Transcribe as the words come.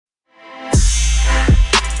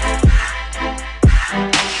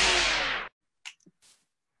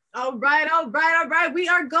All right, all right, all right. We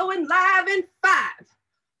are going live in 5,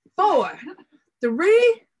 4,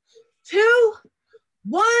 3, 2,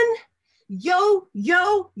 1. Yo,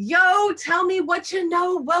 yo, yo, tell me what you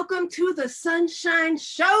know. Welcome to the Sunshine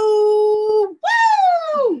Show.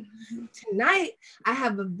 Woo! Tonight, I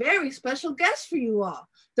have a very special guest for you all.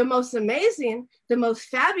 The most amazing, the most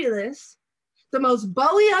fabulous, the most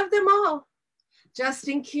Bowie of them all,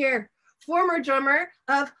 Justin Kier, former drummer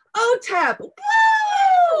of Otep. Woo!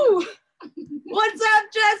 What's up,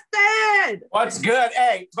 Justin? What's good?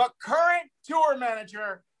 Hey, the current tour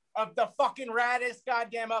manager of the fucking raddest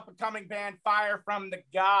goddamn up-and-coming band, Fire from the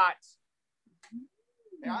Gods.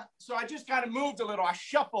 Yeah, so I just kind of moved a little. I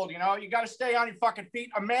shuffled, you know. You got to stay on your fucking feet.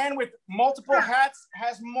 A man with multiple hats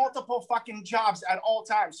has multiple fucking jobs at all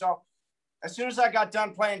times. So as soon as I got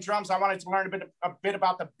done playing drums, I wanted to learn a bit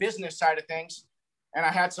about the business side of things. And I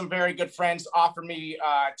had some very good friends offer me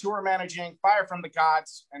tour managing Fire from the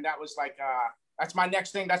Gods. And that was like, that's my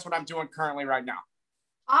next thing. That's what I'm doing currently right now.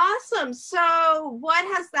 Awesome. So what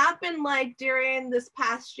has that been like during this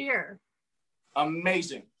past year?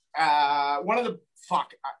 Amazing. One of the,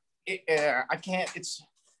 it's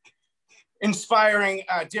inspiring,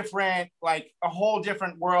 different, like a whole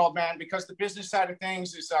different world, man, because the business side of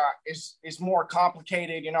things is more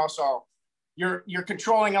complicated, you know, so you're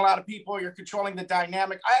controlling a lot of people, you're controlling the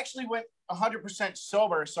dynamic. I actually went 100%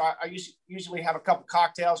 sober. So I usually have a couple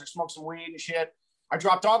cocktails or smoke some weed and shit. I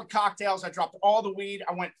dropped all the cocktails. I dropped all the weed.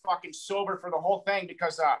 I went fucking sober for the whole thing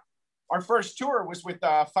because our first tour was with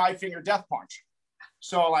Five Finger Death Punch.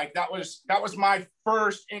 So like that was my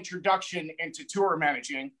first introduction into tour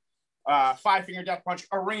managing. Five Finger Death Punch,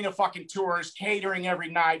 arena fucking tours, catering every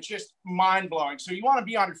night, just mind blowing. So you want to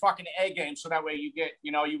be on your fucking A game so that way you get,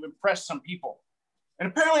 you know, you impress some people. And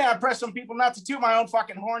apparently I impressed some people, not to toot my own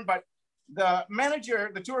fucking horn, but the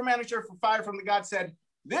tour manager for Fire from the God said,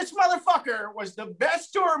 this motherfucker was the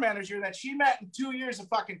best tour manager that she met in 2 years of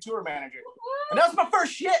fucking tour manager. And that was my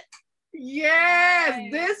first shit.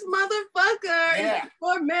 Yes, this motherfucker is the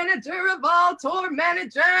tour manager of all tour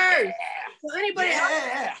managers. Yeah. So anybody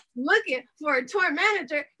else looking for a tour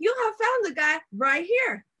manager, you have found the guy right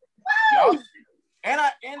here. Woo!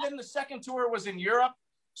 Yep. And then the second tour was in Europe.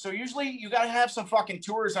 So usually you got to have some fucking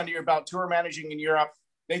tours under your belt, tour managing in Europe.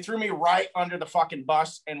 They threw me right under the fucking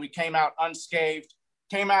bus and we came out unscathed.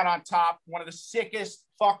 Came out on top, one of the sickest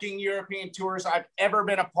fucking European tours I've ever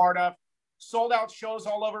been a part of. Sold out shows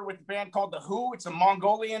all over with a band called The Who. It's a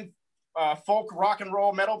Mongolian folk rock and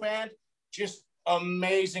roll metal band. Just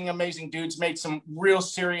amazing, amazing dudes. Made some real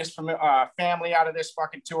serious family out of this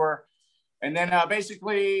fucking tour. And then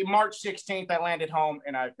basically March 16th, I landed home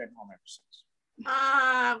and I've been home ever since.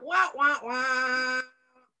 Wah, wah, wah.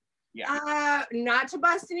 Yeah. Not to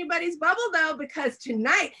bust anybody's bubble though, because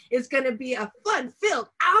tonight is going to be a fun-filled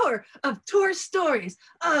hour of tour stories,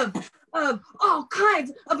 of all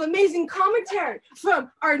kinds of amazing commentary from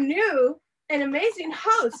our new and amazing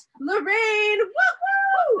host, Lorraine. Woo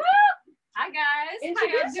woo! Hi guys.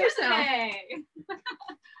 Introduce yourself.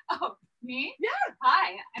 Oh, me? Yeah.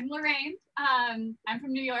 Hi, I'm Lorraine. I'm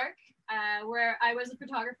from New York, where I was a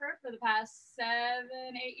photographer for the past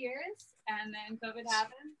 7-8 years, and then COVID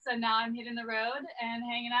happened. So now I'm hitting the road and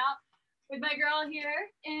hanging out with my girl here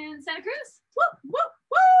in Santa Cruz. Woo, woo,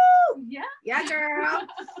 woo! Yeah. Yeah, girl.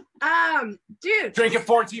 Dude. Drinking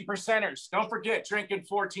 14%ers. Don't forget, drinking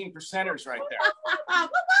 14%ers right there. Woo,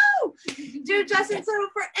 woo! Dude, Justin, so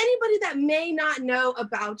for anybody that may not know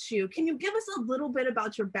about you, can you give us a little bit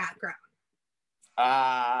about your background?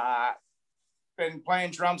 Been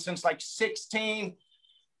playing drums since like 16.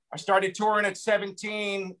 I started touring at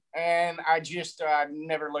 17 and I just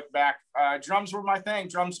never looked back. Drums were my thing.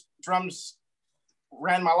 Drums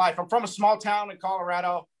ran my life. I'm from a small town in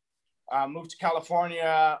Colorado. Moved to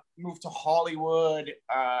California, moved to Hollywood,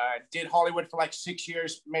 did Hollywood for like 6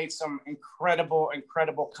 years, made some incredible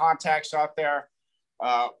contacts out there,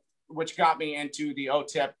 which got me into the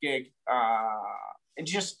Otep gig. And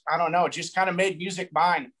just, I don't know, just kind of made music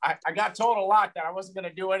mine. I got told a lot that I wasn't going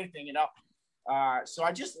to do anything, you know. So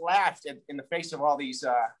I just laughed in the face of all these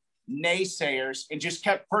naysayers and just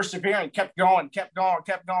kept persevering, kept going.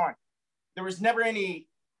 There was never any,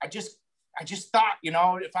 I just thought, you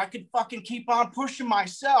know, if I could fucking keep on pushing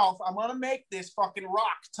myself, I'm going to make this fucking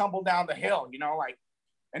rock tumble down the hill, you know, like,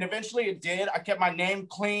 and eventually it did. I kept my name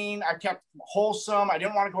clean. I kept wholesome. I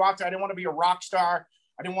didn't want to go out there. I didn't want to be a rock star.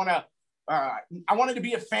 I didn't want to, I wanted to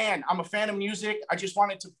be a fan. I'm a fan of music. I just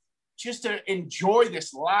wanted to enjoy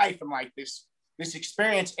this life and like this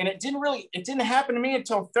experience. And it didn't happen to me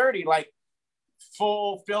until 30, like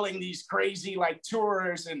fulfilling these crazy like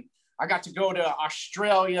tours. And I got to go to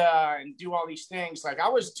Australia and do all these things. Like I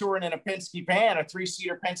was touring in a Penske van, a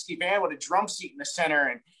 3-seater Penske van with a drum seat in the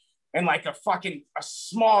center and like a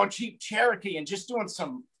small Jeep Cherokee and just doing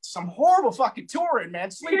some horrible fucking touring, man.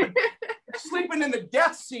 Sleeping in the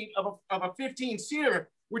death seat of a 15-seater,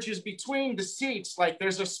 which is between the seats. Like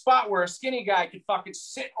there's a spot where a skinny guy could fucking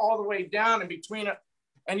sit all the way down in between it.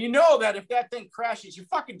 And you know that if that thing crashes, you're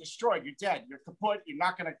fucking destroyed. You're dead. You're kaput. You're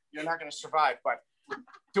not gonna survive. But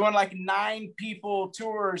doing like 9 people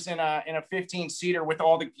tours in a 15-seater with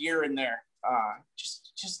all the gear in there.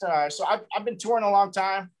 So I've been touring a long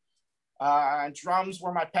time. Drums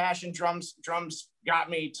were my passion. Drums got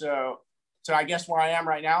me to I guess where I am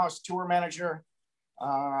right now as tour manager.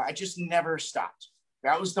 I just never stopped.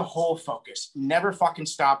 That was the whole focus. Never fucking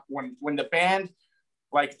stopped. When the band,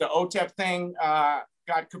 like the Otep thing,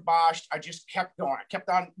 got kiboshed, I just kept going. I kept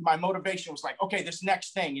on. My motivation was like, okay, this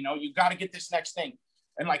next thing, you know, you got to get this next thing.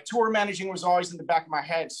 And like tour managing was always in the back of my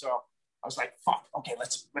head. So I was like, fuck, okay,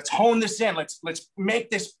 let's hone this in. Let's make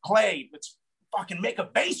this play. Let's fucking make a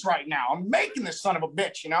bass right now. I'm making this son of a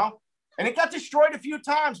bitch, you know? And it got destroyed a few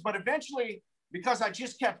times, but eventually, because I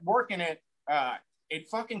just kept working it, it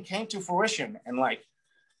fucking came to fruition. And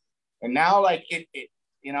now like it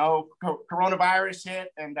you know, coronavirus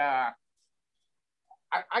hit, and I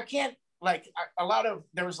can't like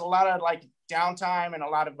there was a lot of like downtime and a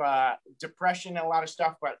lot of depression and a lot of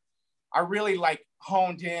stuff, but I really like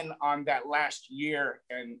honed in on that last year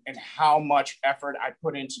and how much effort I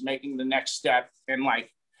put into making the next step, and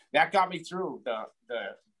like that got me through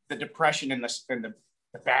the depression and the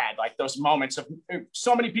bad, like those moments of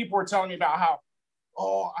so many people were telling me about how,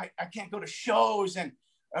 oh, I can't go to shows and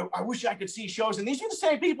I wish I could see shows. And these are the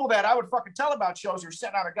same people that I would fucking tell about shows who are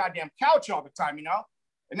sitting on a goddamn couch all the time, you know?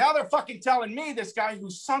 And now they're fucking telling me, this guy who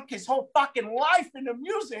sunk his whole fucking life into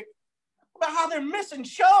music, about how they're missing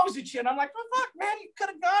shows and shit. I'm like, well, fuck, man, you could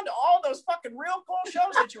have gone to all those fucking real cool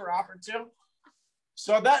shows that you were offered to.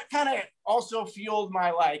 So that kind of also fueled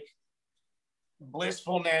my like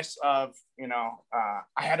blissfulness of, you know,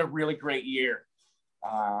 I had a really great year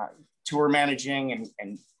tour managing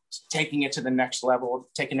and taking it to the next level,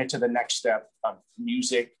 taking it to the next step of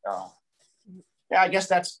music. Yeah, I guess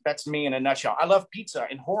that's me in a nutshell. I love pizza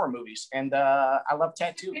and horror movies, and I love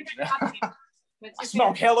tattoos. I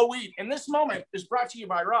smoke hella weed. And this moment is brought to you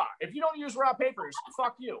by Raw. If you don't use raw papers,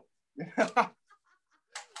 fuck you.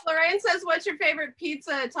 Lorraine says, what's your favorite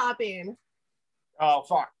pizza topping? Oh,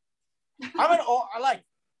 fuck. I like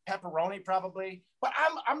pepperoni probably, but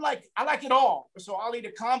I'm like, I like it all. So I'll eat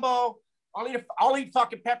a combo. I'll eat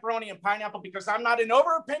fucking pepperoni and pineapple because I'm not an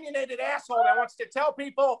over-opinionated asshole that wants to tell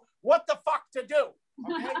people what the fuck to do.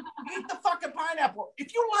 Okay? Eat the fucking pineapple.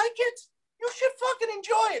 If you like it, you should fucking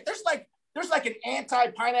enjoy it. There's like an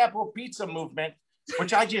anti-pineapple pizza movement,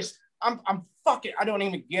 which I'm fucking, I don't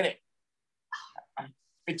even get it.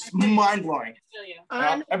 It's mind-blowing.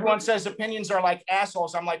 Everyone says opinions are like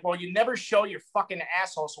assholes. I'm like, well, you never show your fucking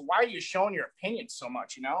asshole, so why are you showing your opinions so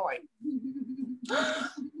much, you know? Like,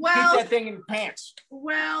 well, keep that thing in your pants.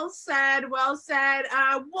 Well said, well said.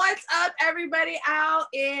 What's up, everybody out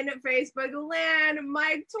in Facebook land?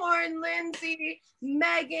 Mike Torn, Lindsay,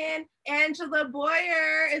 Megan, Angela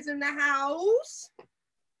Boyer is in the house.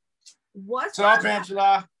 What's up,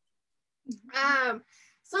 Angela?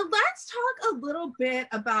 So let's talk a little bit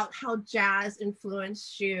about how jazz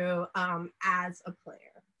influenced you as a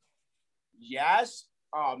player. Jazz?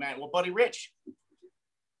 Oh man, well, Buddy Rich.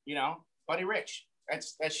 You know, Buddy Rich.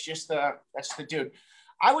 That's the dude.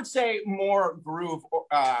 I would say more groove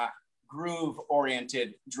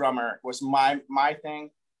oriented drummer was my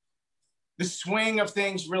thing. The swing of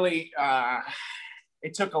things really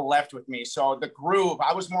it took a left with me. So the groove,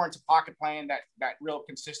 I was more into pocket playing, that real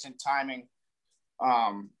consistent timing.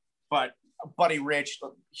 But Buddy Rich,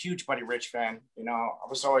 huge Buddy Rich fan, you know, I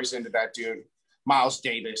was always into that dude. Miles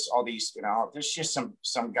Davis, all these, you know, there's just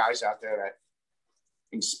some guys out there that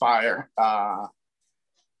inspire.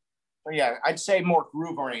 But yeah, I'd say more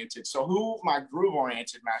groove oriented. So who my groove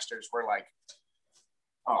oriented masters were like,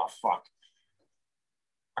 oh fuck.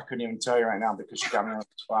 I couldn't even tell you right now because you got me on the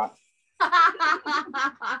spot.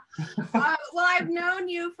 Well, I've known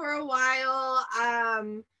you for a while.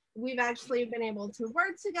 We've actually been able to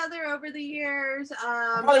work together over the years.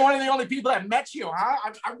 I'm probably one of the only people that met you,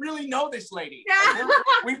 huh? I really know this lady. Yeah.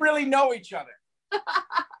 We really know each other.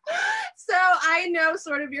 So I know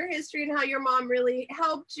sort of your history and how your mom really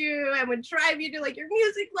helped you and would drive you to like your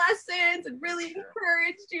music lessons and really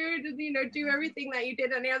encouraged you to, you know, do everything that you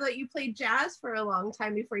did. And I know that you played jazz for a long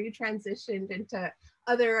time before you transitioned into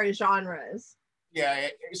other genres. Yeah,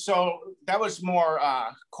 so that was more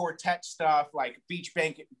quartet stuff, like Beach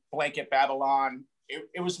Blanket Babylon.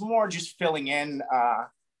 It was more just filling in,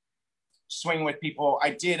 swing with people. I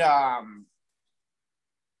did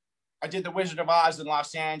the Wizard of Oz in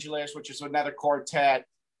Los Angeles, which is another quartet.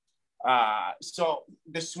 So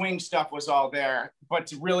the swing stuff was all there, but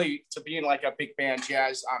to be in like a big band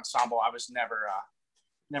jazz ensemble, I was never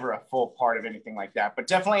a full part of anything like that, but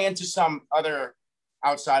definitely into some other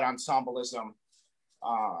outside ensemblism.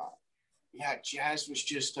 Yeah, jazz was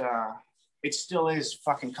just it still is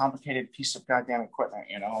fucking complicated piece of goddamn equipment,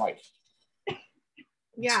 you know, like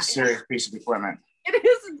yeah, it's a serious piece of equipment. It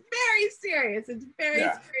is very serious. It's very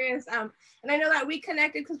serious. And I know that we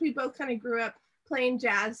connected because we both kind of grew up playing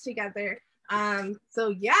jazz together.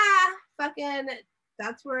 So yeah, fucking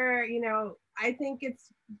that's where, you know, I think it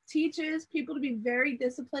teaches people to be very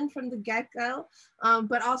disciplined from the get-go,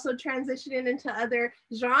 but also transitioning into other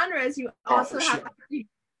genres. You also have to be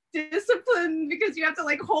disciplined because you have to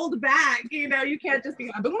like hold back, you know, you can't just be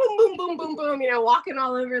like, boom, boom, boom, boom, boom, boom, you know, walking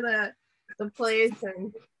all over the place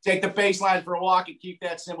and take the bass line for a walk and keep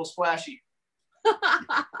that cymbal splashy. You know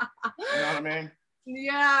what I mean?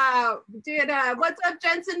 Yeah, did what's up,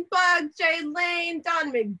 Jensen Bug, Jay Lane,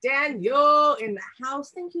 Don McDaniel in the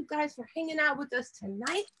house. Thank you guys for hanging out with us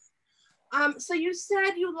tonight. So you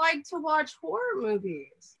said you like to watch horror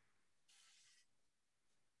movies.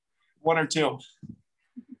 One or two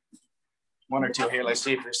here. Let's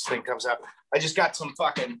see if this thing comes up. I just got some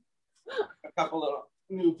fucking a couple of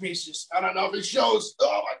new pieces. I don't know if it shows.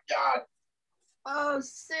 Oh my god. Oh,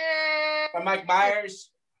 sick. By Mike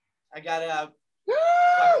Myers. I got a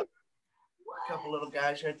couple little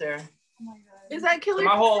guys right there. Oh my god. Is that Killer?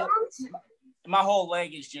 So my whole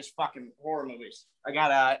leg is just fucking horror movies. I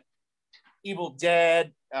got Evil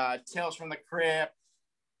Dead, Tales from the Crypt,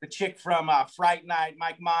 the chick from Fright Night,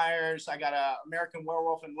 Mike Myers. I got American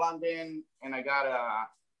Werewolf in London, and I got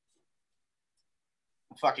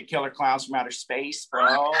fucking Killer Clowns from Outer Space,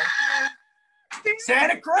 bro.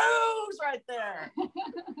 Santa Cruz right there.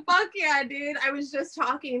 Fuck yeah, dude. I was just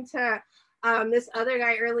talking to this other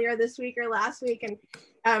guy earlier this week or last week,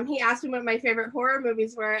 and he asked me what my favorite horror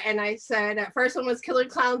movies were, and I said first one was Killer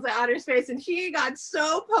Clowns at Outer Space, and he got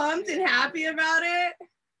so pumped and happy about it.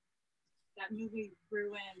 That movie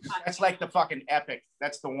ruined. That's like the fucking epic.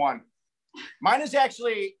 That's the one. Mine is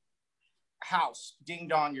actually House. Ding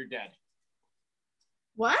Dong, You're Dead.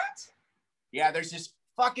 What? Yeah, there's this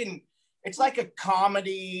fucking, it's like a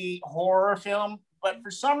comedy horror film, but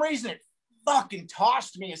for some reason it fucking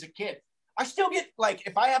tossed me as a kid. I still get, like,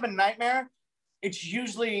 if I have a nightmare, it's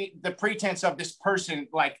usually the pretense of this person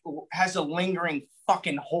like has a lingering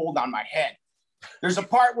fucking hold on my head. There's a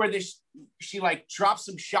part where she like drops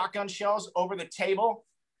some shotgun shells over the table,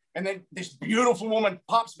 and then this beautiful woman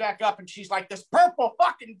pops back up and she's like, this purple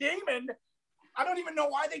fucking demon. I don't even know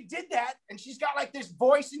why they did that. And she's got like this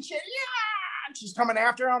voice and shit. Yeah. And she's coming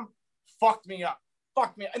after him. Fucked me up.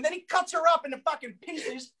 And then he cuts her up into fucking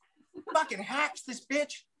pieces. Fucking hacks this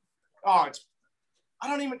bitch. Oh,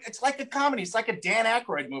 it's like a comedy. It's like a Dan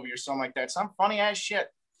Aykroyd movie or something like that. Some funny ass shit.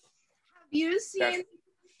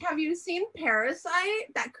 Have you seen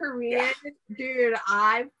Parasite? That Korean dude,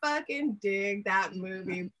 I fucking dig that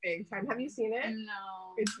movie big time. Have you seen it?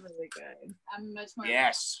 No. It's really good. I'm much more.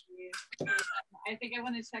 Yes. I think I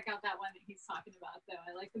want to check out that one that he's talking about though.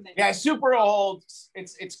 I like the name. Yeah, super old.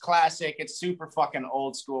 It's classic. It's super fucking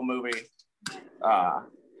old school movie.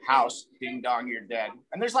 House, Ding Dong, You're Dead.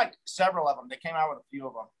 And there's like several of them. They came out with a few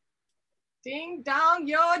of them. Ding Dong,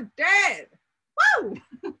 You're Dead. Woo!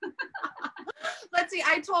 Let's see.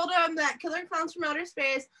 I told him that Killer Clowns from Outer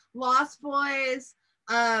Space, Lost Boys,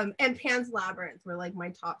 and Pan's Labyrinth were like my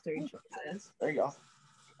top 3 choices. There you go.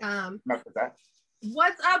 Enough with that.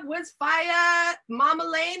 What's up? What's fire? Mama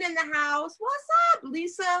Lane in the house. What's up?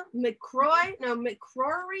 Lisa McCrory. No,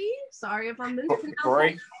 McCrory. Sorry if I'm mispronouncing.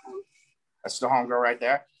 McCrory. That's the homegirl right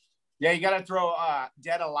there. Yeah, you gotta throw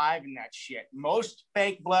Dead Alive in that shit. Most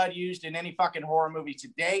fake blood used in any fucking horror movie to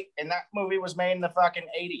date, and that movie was made in the fucking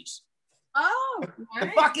 80s. Oh,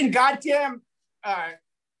 the fucking goddamn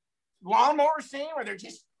lawnmower scene where they're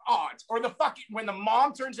just odds, or the fucking when the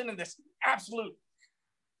mom turns into this absolute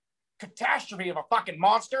catastrophe of a fucking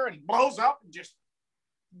monster and blows up and just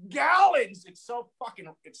gallons. It's so fucking.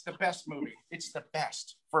 It's the best movie. It's the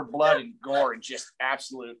best for blood and gore and just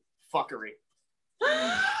absolute fuckery.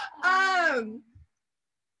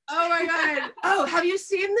 Oh my god. Oh, have you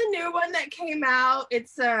seen the new one that came out?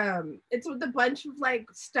 It's with a bunch of like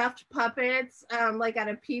stuffed puppets, like at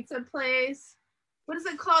a pizza place. What is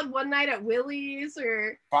it called? One Night at Willie's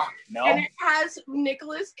or fuck no. And it has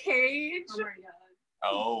Nicolas Cage. Oh my god.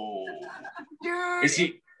 Oh. Dude. Is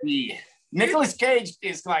he? Yeah. Nicolas Cage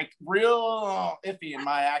is like real iffy in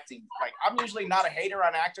my acting. Like I'm usually not a hater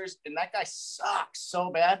on actors, and that guy sucks so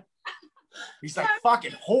bad. He's like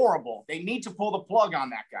fucking horrible. They need to pull the plug on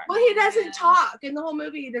that guy. Well, he doesn't talk in the whole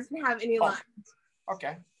movie. He doesn't have any lines.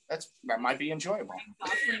 Okay, that might be enjoyable.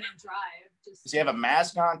 Gosling and Drive. Does he have a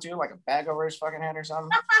mask on too, like a bag over his fucking head or something?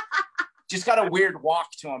 Just got a weird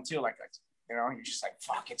walk to him too, like you know, you're just like,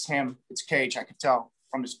 fuck, it's him, it's Cage. I could tell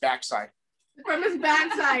from his backside. From his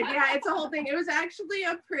backside, yeah, it's a whole thing. It was actually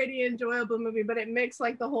a pretty enjoyable movie, but it mixed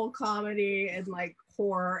like the whole comedy and like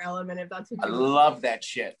horror element. If that's what I love that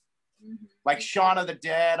shit. Like Shaun of the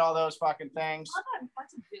Dead, all those fucking things. I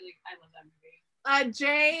love that movie.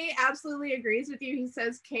 Jay absolutely agrees with you. He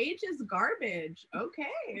says Cage is garbage.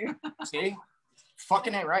 Okay. See?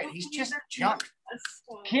 Fucking ain't right. He's just junk.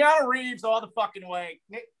 Keanu Reeves all the fucking way.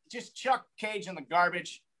 Nick, just chuck Cage in the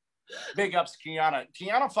garbage. Big ups Keanu.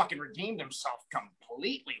 Keanu fucking redeemed himself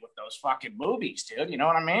completely with those fucking movies, dude. You know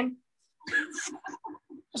what I mean?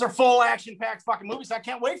 Those are full action-packed fucking movies. I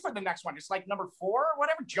can't wait for the next one. It's like number 4 or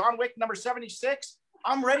whatever. John Wick number 76.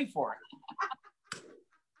 I'm ready for it.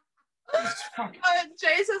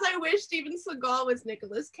 Jay says, I wish Steven Seagal was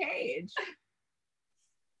Nicolas Cage.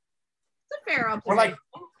 It's a fair observation. Or like,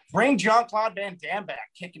 bring Jean-Claude Van Damme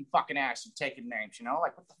back, kicking fucking ass and taking names, you know?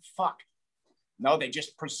 Like, what the fuck? No, they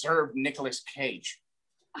just preserved Nicolas Cage.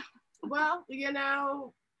 Well, you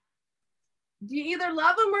know, you either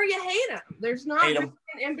love him or you hate him. There's not an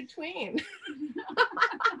in between.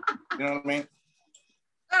 You know what I mean?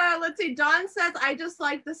 Let's see. Don says, I just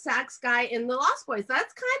like the sax guy in The Lost Boys.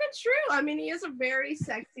 That's kind of true. I mean, he is a very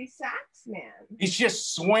sexy sax man. He's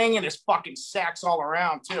just swinging his fucking sax all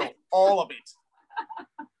around, too. All of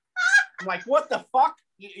it. I'm like, what the fuck?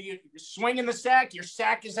 You're swinging the sack. Your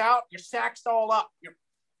sack is out. Your sack's all up. You're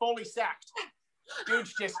fully sacked.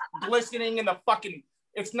 Dude's just glistening in the fucking...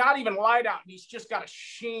 It's not even light out. He's just got a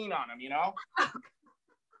sheen on him, you know?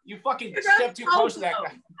 You fucking step too close to that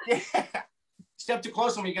guy. Yeah. Step too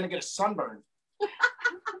close to him, you're going to get a sunburn.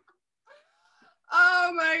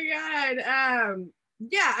 Oh, my God.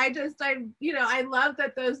 Yeah, I love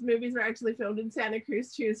that those movies are actually filmed in Santa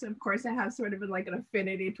Cruz, too. So, of course, I have sort of like an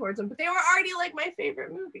affinity towards them. But they were already, like, my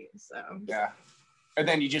favorite movies, so. Yeah. And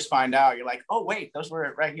then you just find out. You're like, oh, wait, those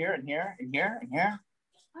were right here and here and here and here.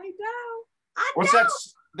 I know. What's that?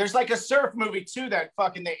 There's like a surf movie too that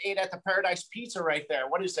fucking they ate at the Paradise Pizza right there.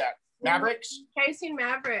 What is that? Mavericks? Chasing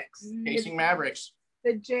Mavericks. Chasing Mavericks.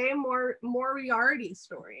 The Jay Moriarty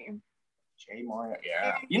story. Jay Moriarty,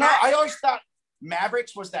 yeah. You know, I always thought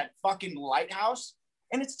Mavericks was that fucking lighthouse,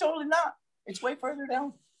 and it's totally not. It's way further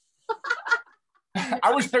down.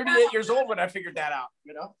 I was 38 years old when I figured that out,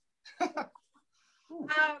 you know?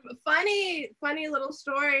 Funny little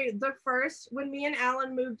story. When me and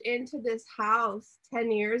Alan moved into this house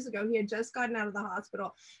 10 years ago, he had just gotten out of the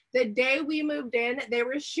hospital. The day we moved in, they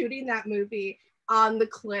were shooting that movie on the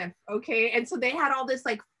cliff. Okay. And so they had all this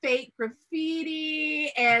like fake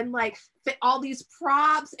graffiti and like all these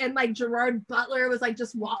props, and like Gerard Butler was like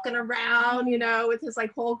just walking around, you know, with his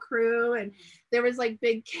like whole crew. And there was like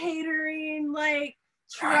big catering, like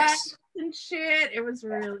trucks and shit. It was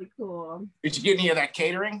really cool. Did you get any of that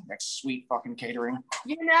catering? That sweet fucking catering?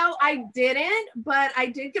 You know, I didn't, but I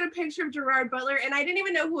did get a picture of Gerard Butler, and I didn't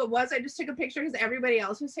even know who it was. I just took a picture because everybody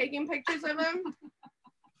else was taking pictures of him.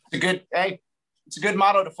 It's a good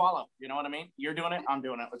motto to follow. You know what I mean? You're doing it, I'm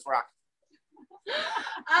doing it. Let's rock.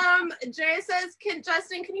 Jay says,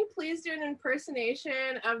 Justin, can you please do an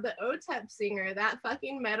impersonation of the Otep singer? That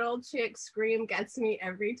fucking metal chick scream gets me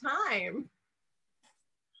every time.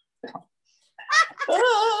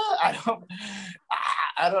 I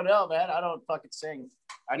don't know, man. I don't fucking sing.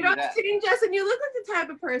 You don't sing, Justin. You look like the type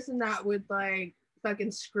of person that would like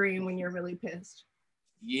fucking scream when you're really pissed.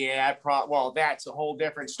 Yeah, well, that's a whole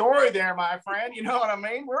different story there, my friend. You know what I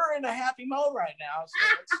mean? We're in a happy mode right now, so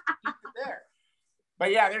let's keep it there.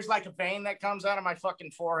 But yeah, there's like a vein that comes out of my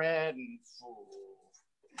fucking forehead, and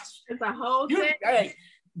it's a whole thing. Hey,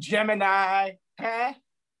 Gemini, huh?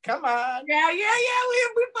 Come on. Yeah.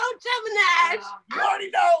 We both Gemini. You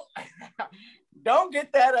already know. Don't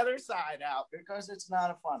get that other side out because it's not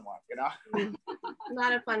a fun one, you know?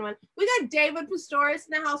 Not a fun one. We got David Pistorius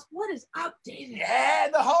in the house. What is up, David? Yeah,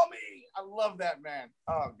 the homie. I love that man.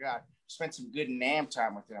 Oh, God. Spent some good NAM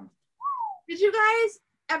time with him. Did you guys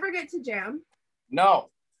ever get to jam? No.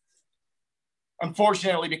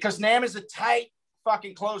 Unfortunately, because NAM is a tight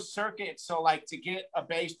fucking closed circuit. So, like, to get a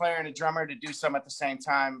bass player and a drummer to do some at the same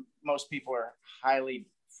time, most people are highly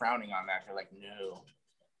frowning on that. They're like, no.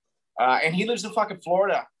 And he lives in fucking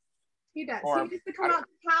Florida. He does. He used to come out to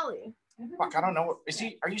Cali. Fuck, I don't know. Is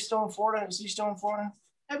he? Are you still in Florida? Is he still in Florida?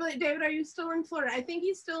 I believe, David, are you still in Florida? I think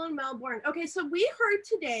he's still in Melbourne. Okay, so we heard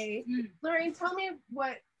today, Lorraine, tell me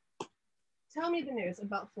the news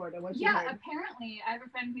about Florida. What you heard? Apparently I have a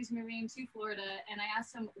friend who's moving to Florida, and I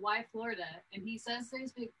asked him why Florida, and he says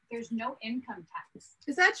there's no income tax.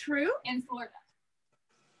 Is that true? In Florida.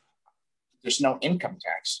 There's no income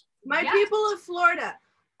tax. My people of Florida,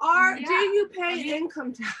 do you pay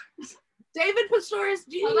income tax? David Pastorius,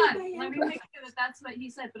 do you pay income tax? Let me make sure that's what he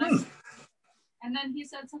said. But and then he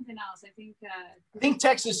said something else. I think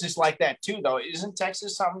Texas is like that too, though. Isn't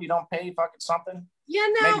Texas something you don't pay fucking something? Yeah,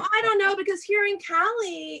 no, maybe. I don't know, because here in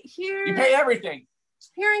Cali, you pay everything.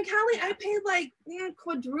 Here in Cali, I pay like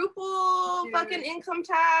quadruple fucking income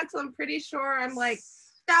tax. I'm pretty sure I'm like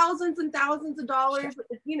thousands and thousands of dollars,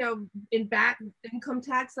 in back income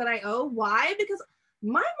tax that I owe. Why? Because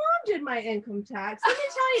my mom did my income tax. Let me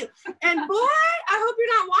tell you. And boy, I hope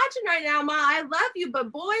you're not watching right now, Ma. I love you,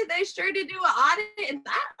 but boy, they sure did do an audit, and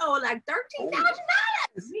I owe like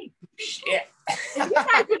 $13,000. Shit. If you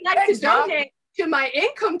guys would like to donate to my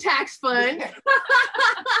income tax fund.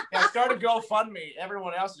 Start a GoFundMe.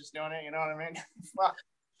 Everyone else is doing it. You know what I mean?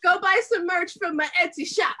 Go buy some merch from my Etsy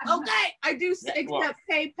shop. Okay, I do accept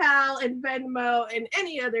PayPal and Venmo and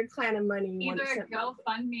any other kind of money. Either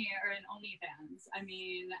GoFundMe or an OnlyFans. I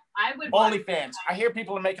mean, I would. OnlyFans. I hear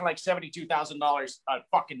people are making like $72,000 a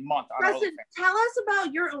fucking month on OnlyFans. Tell us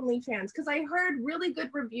about your OnlyFans, because I heard really good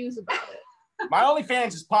reviews about it. My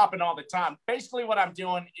OnlyFans is popping all the time. Basically, what I'm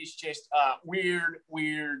doing is just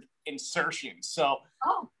weird insertions. So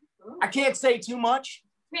I can't say too much,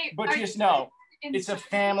 but just know. It's a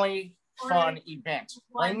family fun event.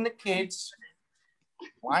 Bring the kids,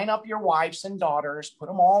 line up your wives and daughters, put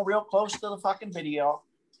them all real close to the fucking video.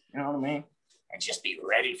 You know what I mean? And just be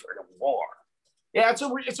ready for the war. Yeah, it's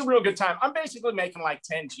a real good time. I'm basically making like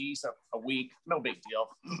 10 G's a week. No big deal.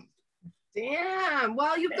 Damn.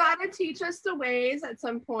 Well, you've got to teach us the ways at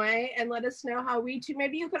some point and let us know how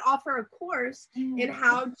maybe you could offer a course in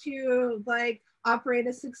how to operate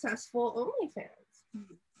a successful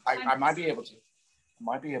OnlyFans. I might be able to.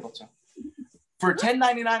 For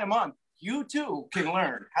 $10.99 a month, you too can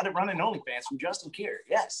learn how to run an OnlyFans from Justin Kier.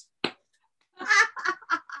 Yes. I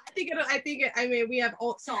mean, we have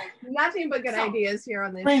nothing but good ideas here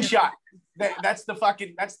on this screenshot. That's the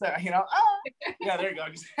yeah, there you go.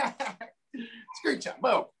 Screenshot.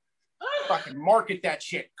 Boom. Fucking market that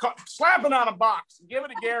shit. Slap it on a box and give it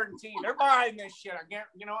a guarantee. They're buying this shit.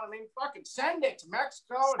 You know what I mean? Fucking send it to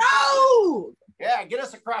Mexico. Yeah, get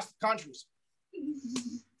us across the countries.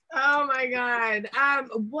 Oh my God.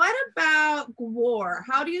 What about Gwar?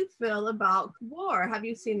 How do you feel about Gwar? Have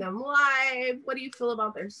you seen them live? What do you feel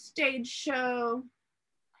about their stage show?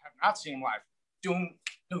 I have not seen them live.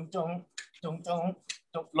 Doom,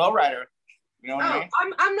 Lowrider. You know what I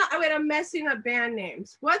mean? I'm messing up band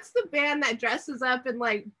names. What's the band that dresses up in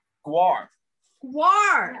Gwar.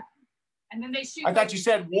 Gwar. And then they shoot. I thought you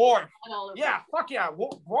said War. Yeah, fuck yeah.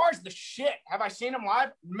 War's the shit. Have I seen him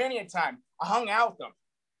live? Many a time. I hung out with them.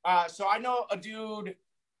 So I know a dude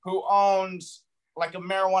who owns a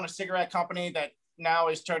marijuana cigarette company that now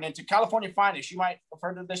is turned into California Finest. You might have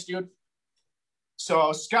heard of this dude.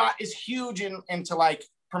 So Scott is huge into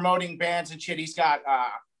promoting bands and shit. He's got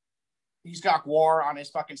Gwar on his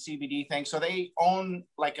fucking CBD thing. So they own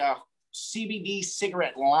a CBD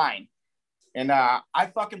cigarette line. And I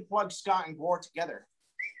fucking plugged Scott and Gwar together.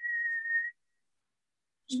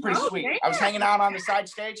 It's pretty sweet. Man. I was hanging out on the side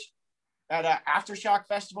stage at Aftershock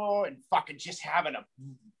Festival and fucking just having a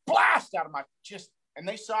blast out of my and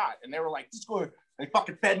they saw it and they were like, this is good. They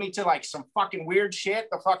fucking fed me to some fucking weird shit,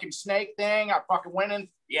 the fucking snake thing. I fucking went in.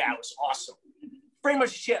 Yeah, it was awesome. Pretty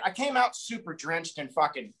much shit. I came out super drenched in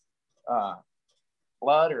fucking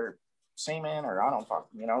blood or semen or I don't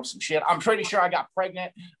fucking, some shit. I'm pretty sure I got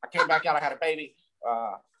pregnant. I came back out. I had a baby.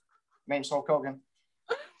 Named Hulk Hogan.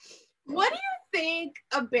 What do you think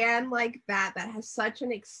a band like that has such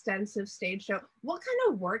an extensive stage show, what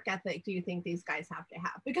kind of work ethic do you think these guys have to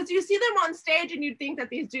have? Because you see them on stage and you'd think that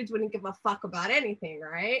these dudes wouldn't give a fuck about anything,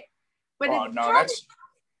 right? But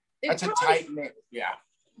that's a tight knit. Yeah.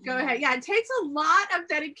 Go ahead. Yeah, it takes a lot of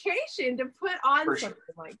dedication to put on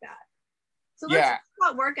something like that. So let's talk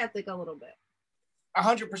about work ethic a little bit.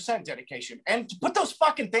 100% dedication. And to put those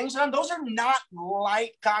fucking things on, those are not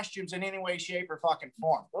light costumes in any way, shape, or fucking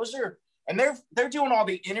form. Those are, and they're doing all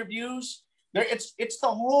the interviews. It's the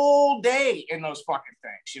whole day in those fucking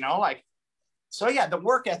things, So yeah, the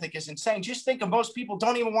work ethic is insane. Just think of most people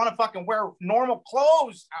don't even want to fucking wear normal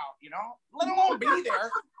clothes out, let alone be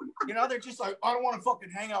there. They're just like, I don't want to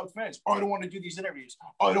fucking hang out with fans. I don't want to do these interviews.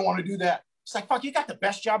 I don't want to do that. It's like, fuck, you got the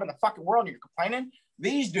best job in the fucking world and you're complaining?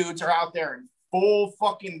 These dudes are out there in full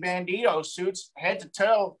fucking bandito suits, head to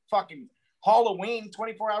toe, fucking Halloween,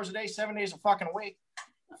 24 hours a day, 7 days a fucking week.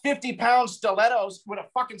 50-pound stilettos with a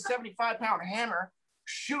fucking 75-pound hammer,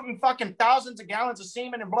 shooting fucking thousands of gallons of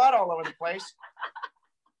semen and blood all over the place.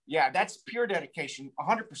 Yeah, that's pure dedication,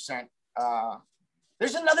 100%.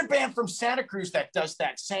 There's another band from Santa Cruz that does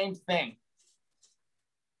that same thing.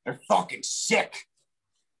 They're fucking sick.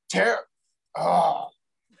 Oh.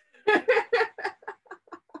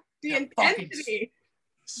 The intensity.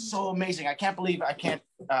 So amazing. I can't believe I can't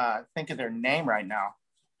think of their name right now.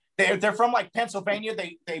 They're from like Pennsylvania.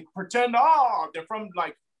 They pretend, they're from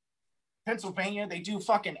like Pennsylvania. They do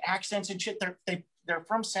fucking accents and shit. They're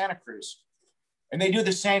from Santa Cruz. And they do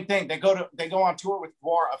the same thing. They go on tour with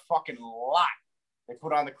War a fucking lot. They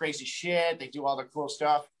put on the crazy shit. They do all the cool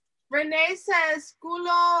stuff. Renee says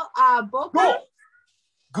culo boca.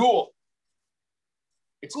 Ghoul.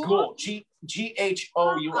 It's ghoul. Ghoul.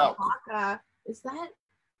 Is that?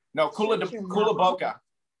 No, Kula Boca.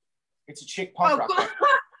 It's a chick punk rock band.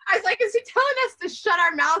 I was like, is he telling us to shut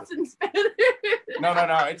our mouths in Spanish? No.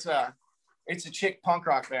 It's a chick punk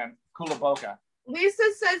rock band. Kula Boca. Lisa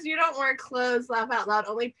says you don't wear clothes, laugh out loud,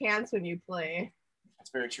 only pants when you play. That's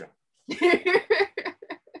very true.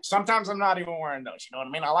 Sometimes I'm not even wearing those, you know what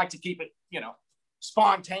I mean? I like to keep it,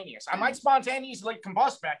 spontaneous. I might spontaneously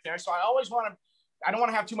combust back there, so I don't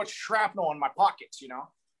want to have too much shrapnel in my pockets,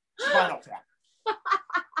 Spinal tap.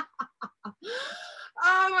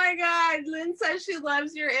 Oh my God. Lynn says she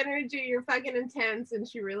loves your energy. You're fucking intense and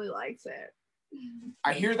she really likes it.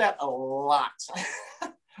 I hear that a lot.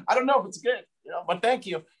 I don't know if it's good, but thank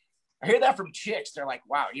you. I hear that from chicks. They're like,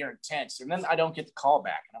 wow, you're intense. And then I don't get the call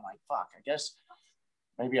back. And I'm like, fuck, I guess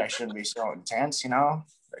maybe I shouldn't be so intense, Like,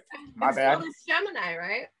 my bad. It's Gemini,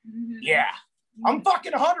 right? Yeah. I'm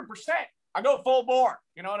fucking 100%. I go full bore.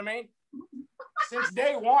 You know what I mean? Since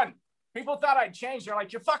day one. People thought I'd change. They're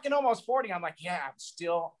like, you're fucking almost 40. I'm like, yeah, I'm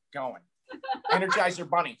still going. Energizer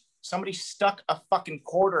Bunny. Somebody stuck a fucking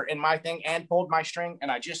quarter in my thing and pulled my string,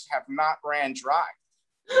 and I just have not ran dry.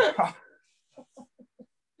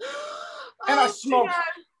 And I smoked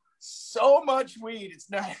so much weed.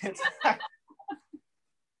 It's not.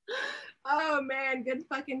 Oh man, good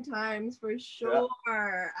fucking times for sure.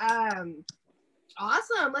 Yeah.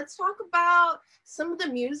 Awesome. Let's talk about some of the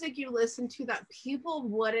music you listen to that people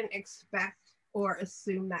wouldn't expect or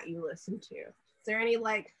assume that you listen to. Is there any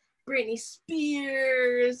like Britney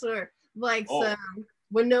Spears or like some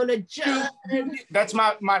Winona Judd? That's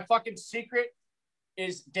my fucking secret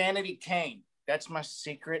is Danity Kane. That's my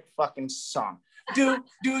secret fucking song. Do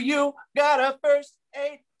you got a first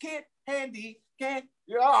aid kit handy?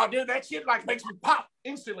 Oh, dude, that shit like makes me pop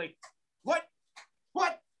instantly. What?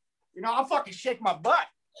 I'll fucking shake my butt.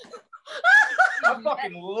 I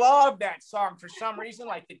fucking love that song for some reason.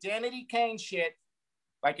 Like the Danity Kane shit.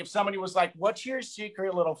 Like if somebody was like, what's your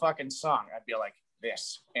secret little fucking song? I'd be like,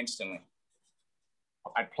 this instantly.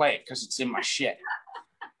 I'd play it because it's in my shit.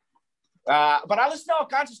 But I listen to all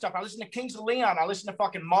kinds of stuff. I listen to Kings of Leon. I listen to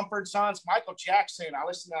fucking Mumford Sons, Michael Jackson. I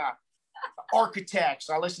listen to Architects.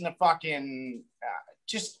 I listen to fucking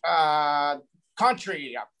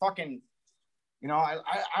country. I fucking,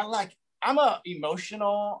 I'm a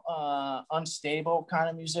emotional, unstable kind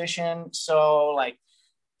of musician. So like,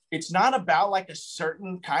 it's not about like a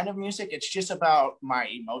certain kind of music. It's just about my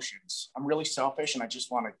emotions. I'm really selfish and I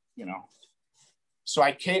just want to, so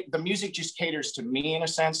the music just caters to me in a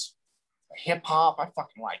sense. Hip hop, I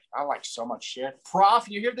like so much shit. Prof,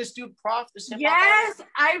 you hear this dude, Prof? This hip-hop yes,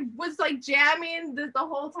 I was like jamming the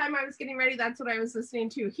whole time I was getting ready. That's what I was listening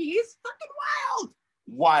to. He's fucking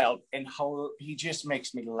wild, and he just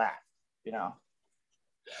makes me laugh.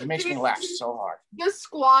 He makes me laugh so hard. The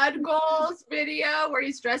Squad Goals video where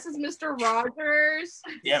he dresses Mr. Rogers.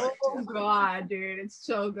 Yeah. Oh God, dude, it's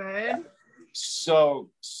so good. So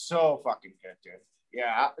fucking good, dude.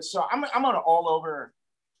 Yeah. So I'm all over.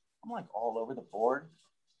 I'm like all over the board.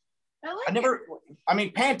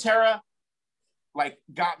 Pantera like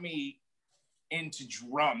got me into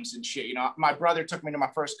drums and shit. My brother took me to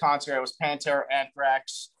my first concert. It was Pantera,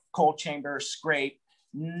 Anthrax, Cold Chamber, Scrape,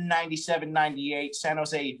 97, 98, San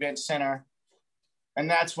Jose Event Center. And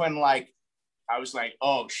that's when like, I was like,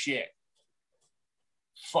 oh shit.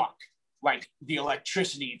 Fuck. Like the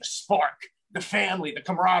electricity, the spark, the family, the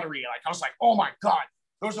camaraderie. Like, I was like, oh my God,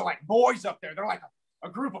 those are like boys up there. They're like a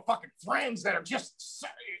group of fucking friends that are just,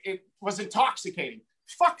 it was intoxicating.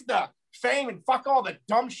 Fuck the fame and fuck all the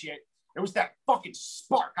dumb shit. It was that fucking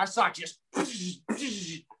spark. I saw just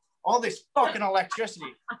all this fucking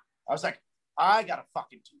electricity. I was like, I gotta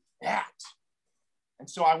fucking do that. And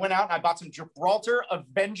so I went out and I bought some Gibraltar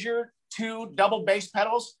Avenger 2 double bass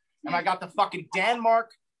pedals, and I got the fucking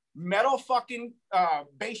Denmark metal fucking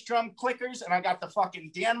bass drum clickers, and I got the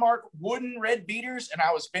fucking Denmark wooden red beaters, and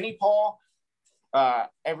I was Vinnie Paul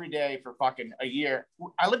every day for fucking a year.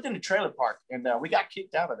 I lived in a trailer park, and we got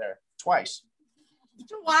kicked out of there twice.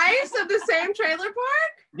 Twice of the same trailer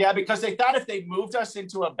park? Yeah, because they thought if they moved us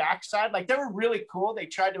into a backside, like they were really cool. They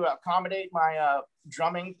tried to accommodate my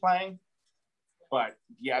drumming playing, but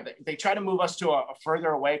yeah, they tried to move us to a further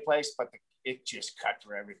away place, but it just cut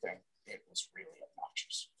through everything. It was really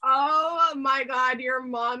obnoxious. Oh my God, your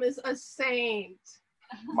mom is a saint.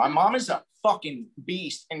 My mom is a fucking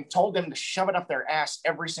beast, and told them to shove it up their ass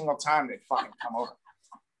every single time they'd fucking come over.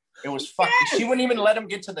 It was fucking, yes! She wouldn't even let him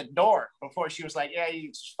get to the door before she was like, yeah, you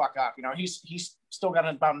just fuck off. You know, he's still got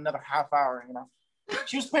about another half hour, you know.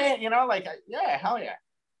 She was paying, you know, like, yeah, hell yeah.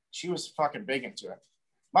 She was fucking big into it.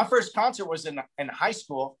 My first concert was in high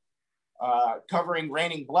school, covering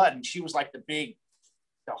Raining Blood, and she was like the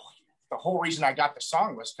whole reason I got the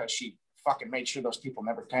song was because she fucking made sure those people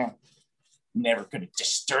never came. Never could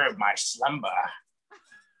disturb my slumber.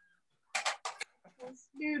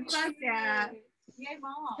 Dude, fuck yeah. Yay,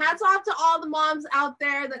 mom. Hats off to all the moms out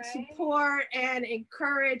there that support and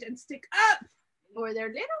encourage and stick up for their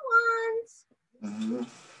little ones. Mm-hmm.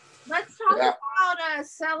 Let's talk about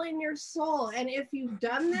selling your soul, and if you've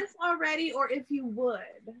done this already, or if you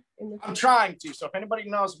would. I'm trying to. So if anybody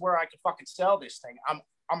knows where I can fucking sell this thing,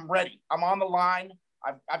 I'm ready. I'm on the line.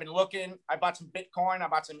 I've been looking. I bought some Bitcoin. I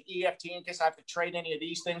bought some EFT in case I have to trade any of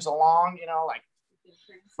these things along. You know, like.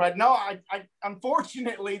 But no, I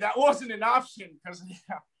unfortunately that wasn't an option, because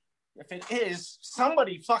if it is,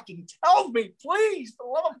 somebody fucking tell me, please, for the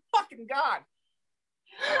love of fucking God.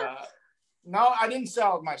 No, I didn't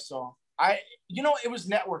sell my soul. It was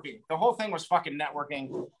networking. The whole thing was fucking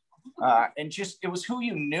networking, and just it was who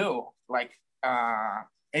you knew, like,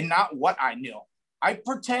 and not what I knew. I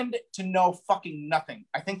pretend to know fucking nothing.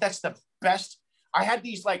 I think that's the best. I had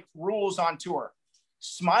these like rules on tour: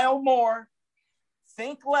 smile more,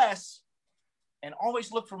 think less, and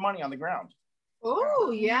always look for money on the ground.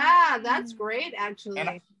 Oh, yeah, that's great, actually.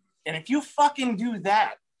 And if you fucking do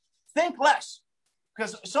that, think less.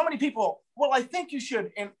 Because so many people, well, I think you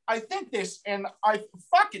should, and I think this, and I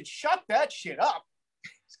fucking shut that shit up.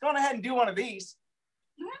 Just go ahead and do one of these.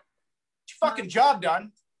 Get your fucking job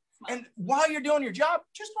done. And while you're doing your job,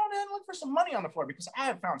 just go ahead and look for some money on the floor, because I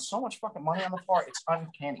have found so much fucking money on the floor. It's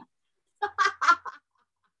uncanny.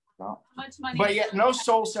 No. Much money. But yeah, no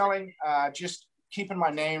soul selling, just keeping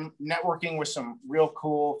my name, networking with some real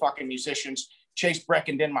cool fucking musicians. Chase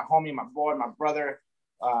Breckenden, my homie, my boy, my brother,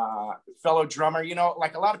 fellow drummer. You know,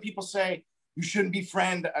 like a lot of people say, you shouldn't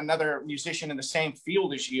befriend another musician in the same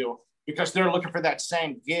field as you because they're looking for that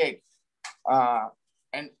same gig.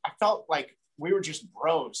 And I felt like we were just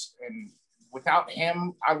bros. And without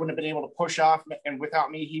him, I wouldn't have been able to push off. And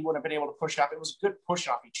without me, he wouldn't have been able to push off. It was a good push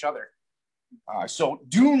off each other. So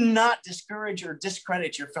do not discourage or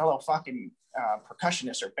discredit your fellow fucking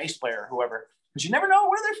percussionist or bass player or whoever, because you never know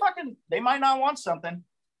where they might not want something,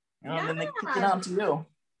 you know, and then they kick it on to you.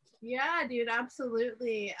 Yeah, dude,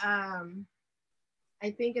 absolutely.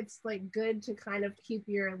 I think it's like good to kind of keep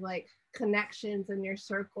your like connections and your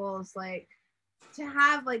circles, like to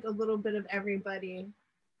have like a little bit of everybody,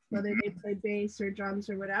 whether they play bass or drums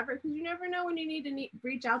or whatever, because you never know when you need to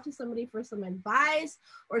reach out to somebody for some advice,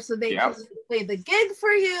 or so they can play the gig for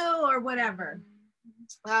you or whatever.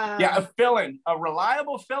 A fill-in, a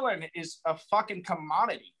reliable fill-in is a fucking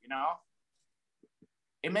commodity, you know?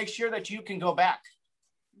 It makes sure that you can go back.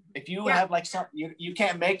 If you have like something, you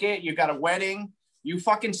can't make it, you got a wedding, you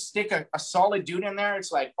fucking stick a solid dude in there.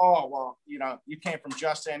 It's like, oh, well, you know, you came from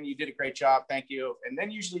Justin, you did a great job, thank you. And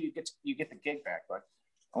then usually you get the gig back, but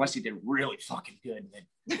unless he did really fucking good,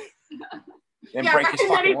 then break his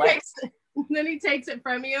fucking leg. Then he takes it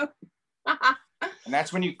from you. And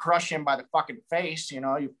that's when you crush him by the fucking face, you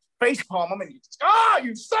know, you face palm him and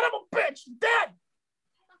you son of a bitch, dead.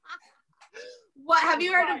 What have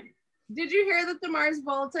you heard of? Did you hear that the Mars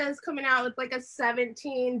Volta is coming out with like a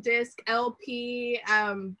 17 disc LP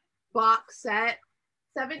box set,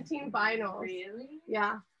 17 vinyls? Really?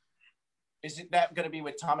 Yeah. Is it that going to be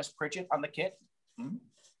with Thomas Pritchett on the kit?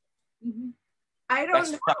 Mm-hmm. I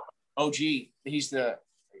don't know. OG. He's the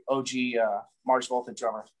OG Mars Volta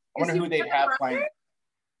drummer. I wonder who they'd have playing.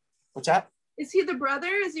 What's that? Is he the brother?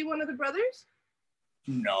 Is he one of the brothers?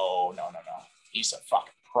 No. He's a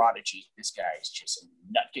fucking prodigy. This guy is just a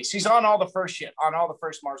nutcase. He's on all the first shit, on all the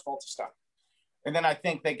first Mars Volta stuff. And then I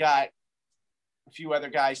think they got a few other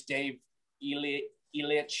guys, Dave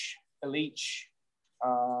Illich,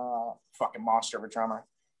 fucking monster of a drummer.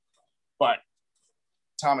 But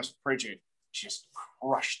Thomas Pridgett just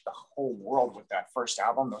crushed the whole world with that first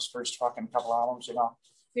album, those first fucking couple albums, you know?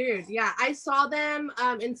 Dude, yeah, I saw them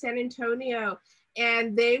in San Antonio,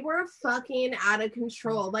 and they were fucking out of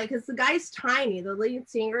control. Like, cause the guy's tiny. The lead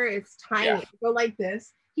singer is tiny. Yeah. Go like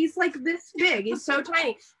this. He's like this big. He's so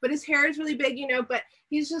tiny, but his hair is really big, you know. But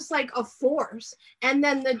he's just like a force. And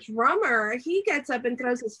then the drummer, he gets up and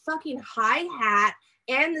throws his fucking hi-hat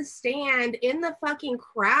and the stand in the fucking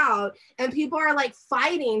crowd, and people are like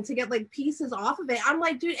fighting to get like pieces off of it. I'm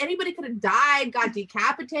like, dude, anybody could have died, got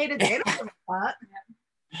decapitated. They don't give a fuck.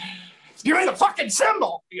 Give me the fucking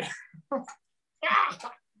symbol.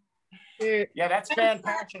 Dude. Yeah, that's fan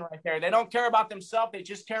passion right there. They don't care about themselves. They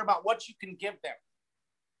just care about what you can give them.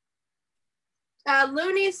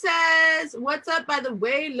 Looney says, what's up, by the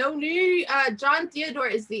way, Looney? John Theodore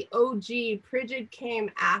is the OG. Pridgett came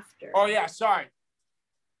after. Oh, yeah, sorry.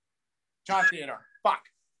 John Theodore. Fuck.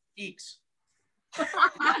 Eeks.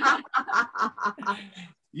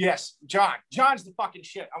 Yes, John. John's the fucking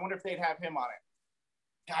shit. I wonder if they'd have him on it.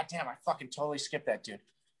 God damn, I fucking totally skipped that dude.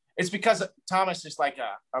 It's because Thomas is like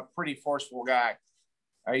a pretty forceful guy.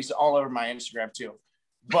 He's all over my Instagram too.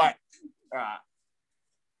 But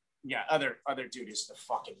yeah, other dude is the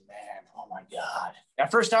fucking man. Oh my God.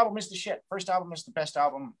 That first album is the shit. First album is the best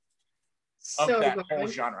album of that whole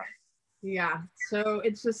genre. Yeah. So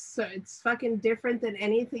it's just, it's fucking different than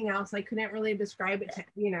anything else. I couldn't really describe it to,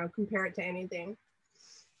 you know, compare it to anything.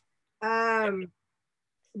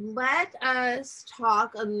 Let us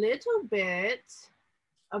talk a little bit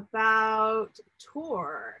about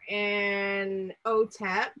tour and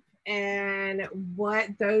Otep and what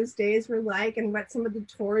those days were like and what some of the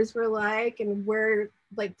tours were like and where,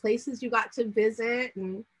 like, places you got to visit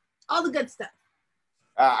and all the good stuff.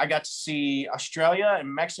 I got to see Australia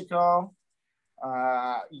and Mexico,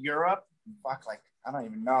 Europe. Fuck, like, I don't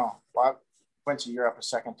even know. I went to Europe a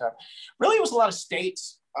second time. Really, it was a lot of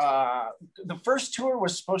states. The first tour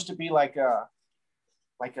was supposed to be like a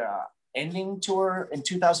ending tour in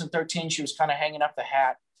 2013. She was kind of hanging up the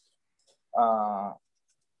hat.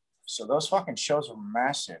 So those fucking shows were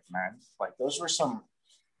massive, man. Like, those were some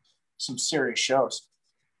serious shows.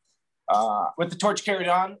 With the torch carried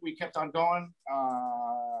on, we kept on going.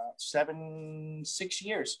 6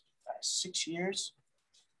 years. 6 years.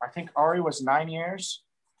 I think Ari was 9 years.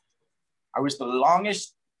 I was the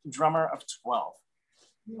longest drummer of 12.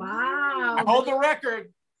 Wow. I hold the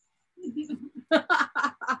record.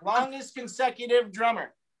 Longest consecutive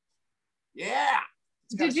drummer. Yeah.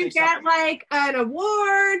 Did you get like an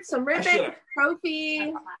award, some ribbon,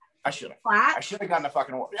 trophy? I should have gotten a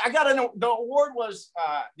fucking award. The award was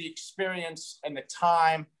the experience and the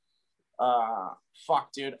time.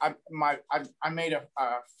 Fuck, dude. I made a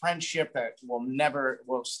friendship that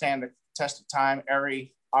will stand the test of time.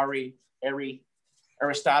 Ari,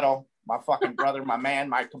 Aristotle, my fucking brother, my man,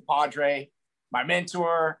 my compadre, my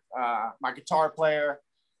mentor, my guitar player,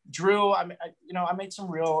 Drew. I made some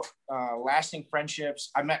real lasting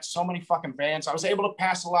friendships. I met so many fucking bands. I was able to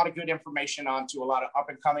pass a lot of good information on to a lot of up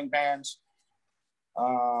and coming bands.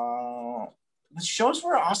 The shows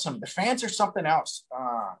were awesome. The fans are something else.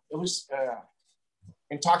 It was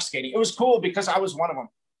intoxicating. It was cool because I was one of them.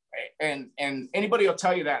 And anybody will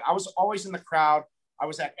tell you that. I was always in the crowd. I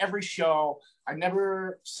was at every show. I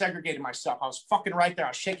never segregated myself. I was fucking right there. I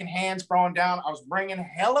was shaking hands, throwing down. I was bringing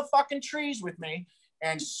hella fucking trees with me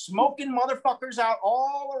and smoking motherfuckers out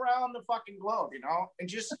all around the fucking globe, you know, and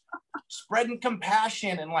just spreading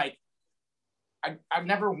compassion. And like, I've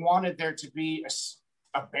never wanted there to be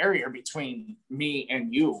a barrier between me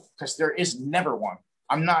and you, because there is never one.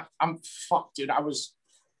 I'm fucked, dude. I'm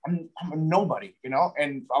a nobody, you know,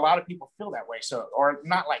 and a lot of people feel that way. So, or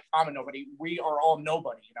not like I'm a nobody. We are all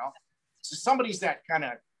nobody, you know. So somebody's that kind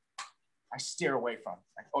of I steer away from.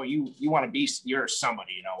 Like, oh, you want to be, you're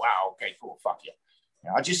somebody, you know. Wow, okay, cool, fuck you. You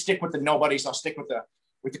know, I'll just stick with the nobodies. I'll stick with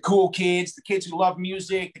the cool kids, the kids who love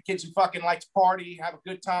music, the kids who fucking like to party, have a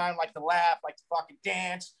good time, like to laugh, like to fucking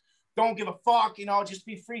dance. Don't give a fuck, you know, just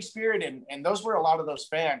be free spirited. And those were a lot of those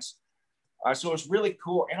fans. So it was really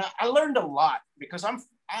cool. And I learned a lot because I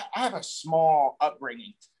have a small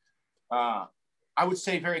upbringing. I would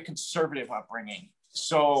say very conservative upbringing.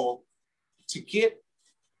 So to get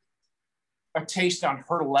a taste on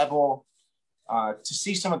her level, to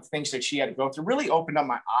see some of the things that she had to go through really opened up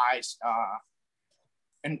my eyes,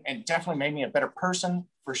 and definitely made me a better person,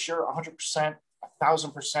 for sure, 100%,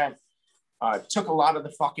 1,000%. Took a lot of the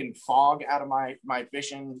fucking fog out of my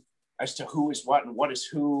vision as to who is what and what is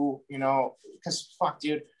who, you know, because fuck,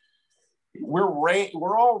 dude,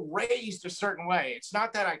 we're all raised a certain way. It's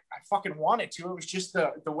not that I fucking wanted to. It was just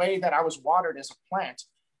the way that I was watered as a plant.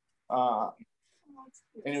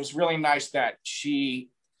 And it was really nice that she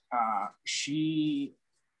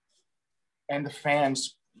and the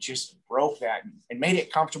fans just broke that and made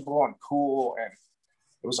it comfortable and cool. And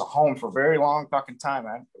it was a home for a very long fucking time,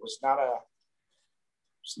 man. It was not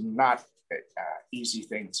an easy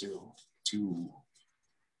thing to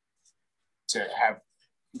have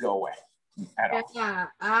go away at all. Yeah.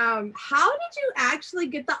 How did you actually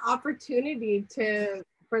get the opportunity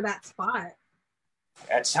for that spot?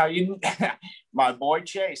 That's how my boy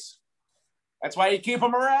Chase. That's why you keep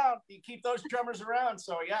him around. You keep those drummers around.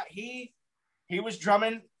 So yeah, he was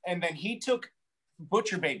drumming, and then he took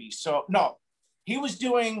Butcher Babies. So no, he's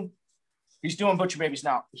doing Butcher Babies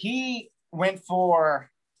now. He went for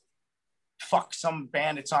some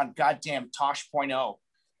band. It's on goddamn Tosh.0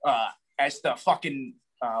 as the fucking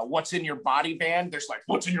What's in Your Body band. There's like,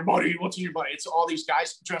 what's in your body? What's in your body? It's all these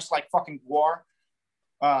guys dressed like fucking War.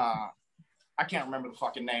 I can't remember the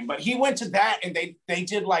fucking name, but he went to that, and they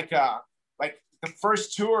did like the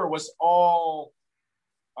first tour was all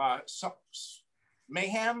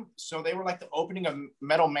Mayhem. So they were like the opening of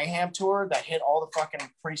Metal Mayhem tour that hit all the fucking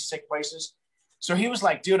pretty sick places. So he was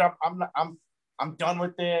like, dude, I'm done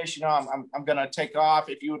with this. You know, I'm gonna take off.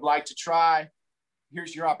 If you would like to try,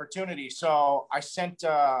 here's your opportunity. So I sent,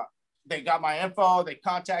 they got my info. They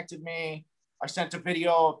contacted me. I sent a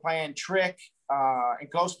video of playing Trick and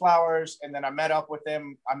Ghost Flowers, and then I met up with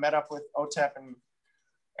them. I met up with Otep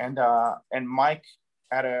and Mike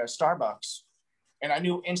at a Starbucks, and I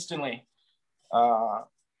knew instantly that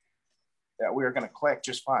we were gonna click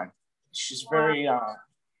just fine. She's very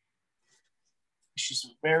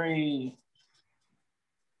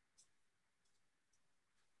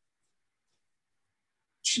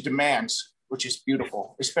she demands, which is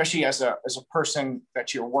beautiful, especially as a person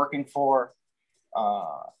that you're working for.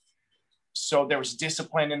 So there was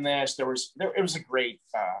discipline in this. It was a great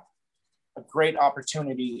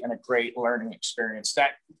opportunity and a great learning experience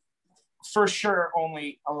that for sure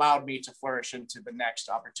only allowed me to flourish into the next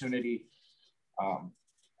opportunity.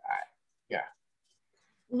 Yeah.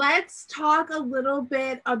 Let's talk a little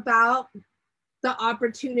bit about the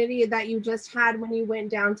opportunity that you just had when you went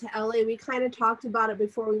down to LA. We kind of talked about it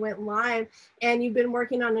before we went live, and you've been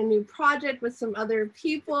working on a new project with some other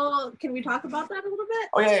people. Can we talk about that a little bit?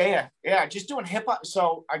 Oh yeah. Just doing hip hop.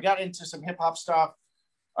 So I got into some hip hop stuff.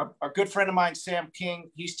 A good friend of mine, Sam King,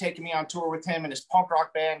 he's taking me on tour with him and his punk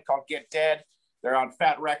rock band called Get Dead. They're on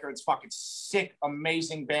Fat Records, fucking sick,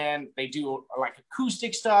 amazing band. They do like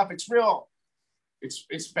acoustic stuff. It's real. It's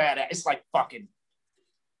badass. It's like fucking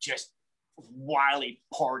just wily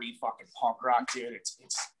party fucking punk rock, dude. It's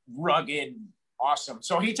rugged, awesome.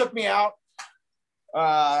 So he took me out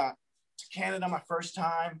to Canada my first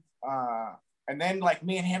time, and then like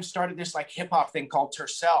me and him started this like hip hop thing called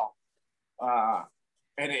Tercel.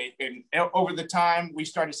 And over the time we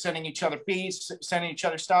started sending each other beats, sending each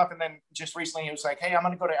other stuff, and then just recently he was like, "Hey, I'm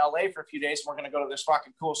gonna go to LA for a few days. And we're gonna go to this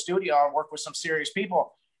fucking cool studio and work with some serious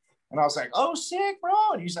people." And I was like, "Oh, sick,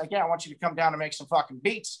 bro!" And he's like, "Yeah, I want you to come down and make some fucking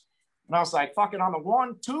beats." And I was like, fucking on the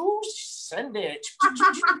 1, 2, send it.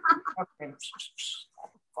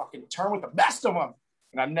 Fucking turn with the best of them.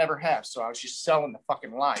 And I never have. So I was just selling the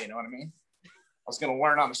fucking lie. You know what I mean? I was going to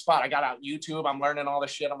learn on the spot. I got out YouTube. I'm learning all this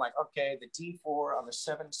shit. I'm like, okay, the D4 on the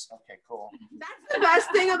 7s. Okay, cool. That's the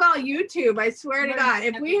best thing about YouTube. I swear to God.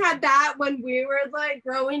 If we had that when we were like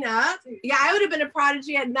growing up, yeah, I would have been a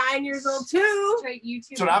prodigy at 9 years old too. Straight YouTube.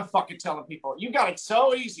 That's what I'm fucking telling people. You got it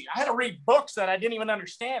so easy. I had to read books that I didn't even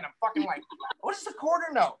understand. I'm fucking like, what is the quarter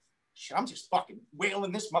note? Shit, I'm just fucking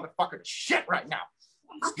wailing this motherfucker to shit right now.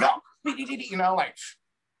 Let's go. You know, like,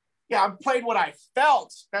 yeah, I played what I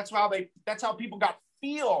felt. That's how people got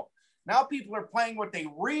feel. Now people are playing what they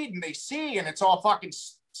read and they see, and it's all fucking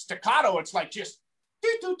staccato. It's like just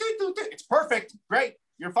it's perfect, great.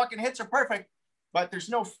 Your fucking hits are perfect, but there's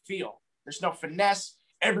no feel. There's no finesse.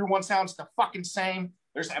 Everyone sounds the fucking same.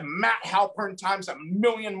 There's a Matt Halpern times a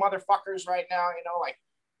million motherfuckers right now. You know, like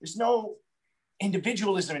there's no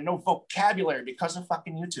individualism and no vocabulary because of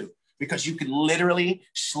fucking YouTube. Because you can literally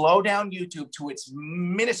slow down YouTube to its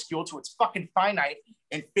minuscule, to its fucking finite,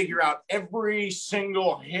 and figure out every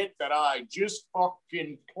single hit that I just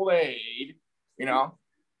fucking played. You know,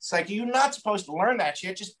 it's like you're not supposed to learn that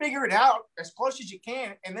shit. Just figure it out as close as you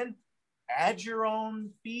can, and then add your own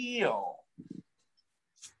feel.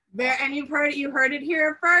 And you heard it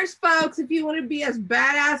here first, folks. If you want to be as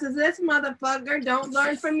badass as this motherfucker, don't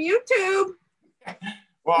learn from YouTube.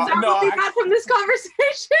 Well, is that what we got from this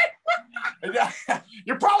conversation?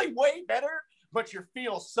 You're probably way better, but your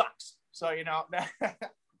feel sucks. So, you know,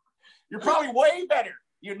 you're probably way better.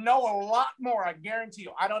 You know a lot more, I guarantee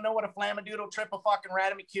you. I don't know what a flamadoodle triple fucking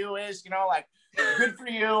radamacue is, you know, like, good for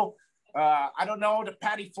you. I don't know the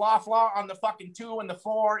patty flaw flaw on the fucking 2 and the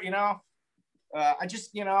 4, you know. I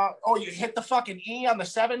just, you know, oh, you hit the fucking E on the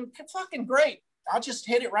 7? Fucking great. I'll just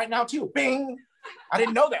hit it right now too. Bing. I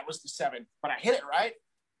didn't know that was the 7, but I hit it right.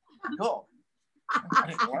 Cool. I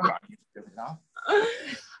didn't learn about YouTube, you know.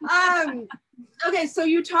 Okay, so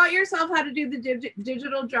you taught yourself how to do the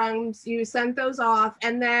digital drums. You sent those off,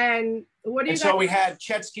 and then what do you? So we had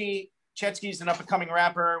Chetsky. Chetsky's an up-and-coming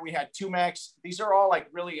rapper. We had Tumex. These are all like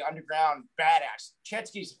really underground badass.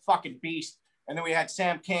 Chetsky's a fucking beast. And then we had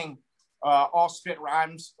Sam King, all spit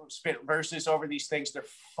rhymes, spit verses over these things.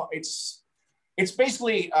 It's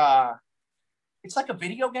basically it's like a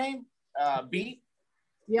video game beat.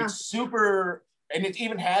 Yeah. It's super, and it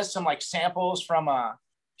even has some like samples from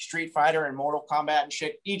Street Fighter and Mortal Kombat and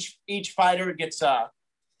shit. Each fighter gets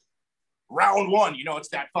round 1, you know, it's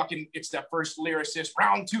that first lyricist.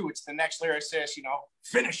 Round 2, it's the next lyricist, you know,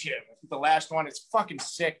 finish him. The last one, it's fucking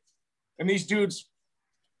sick. And these dudes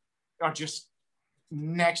are just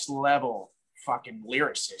next level fucking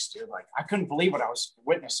lyricists, dude. Like, I couldn't believe what I was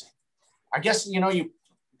witnessing. I guess, you know,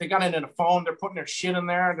 they got it in a phone, they're putting their shit in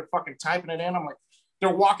there, they're fucking typing it in. I'm like,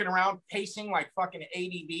 they're walking around pacing like fucking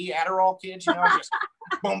ADD Adderall kids, you know, just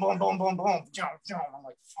boom, boom, boom, boom, boom, jump, jump. I'm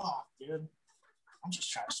like, fuck, dude. I'm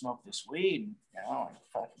just trying to smoke this weed, you know,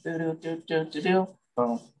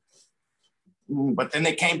 boom. But then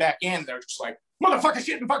they came back in, they're just like, motherfucker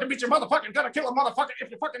shit and fucking beat your motherfucking gonna kill a motherfucker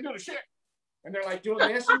if you fucking do the shit. And they're like doing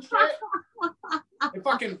this and shit. And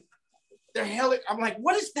fucking, the hell, I'm like,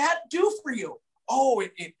 what does that do for you? Oh,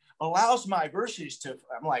 it allows my verses to,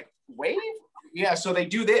 I'm like, wave? Yeah, so they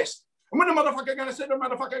do this. I'm gonna motherfucker gonna sit, a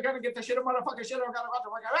motherfucker gonna get the shit, a motherfucker shit, I'm gonna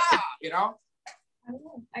motherfucker, you know?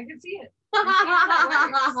 I can see it.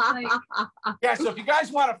 Yeah, so if you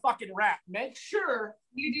guys want to fucking rap, make sure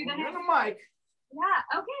you do that. You're on the mic.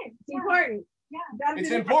 Yeah, okay. It's important. Yeah.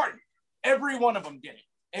 It's important. Every one of them did it.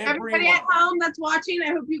 Everybody at home that's watching,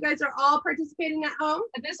 I hope you guys are all participating at home.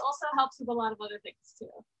 And this also helps with a lot of other things too.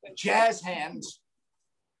 Jazz hands.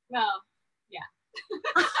 Well, yeah.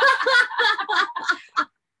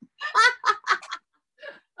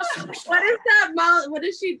 What is that, Molly? What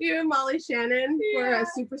does she do, Molly Shannon, for a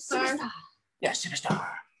superstar? Yeah, superstar.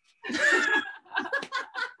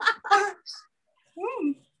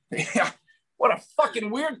 Yeah. What a fucking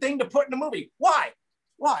weird thing to put in a movie. Why?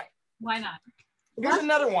 Why not? Here's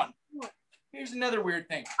another one. Here's another weird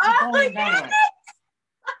thing. Oh my goodness!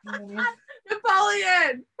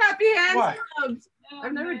 Napoleon! Happy hands clubs.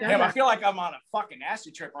 I've never done that. I feel like I'm on a fucking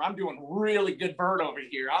acid trip or I'm doing really good bird over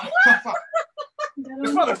here.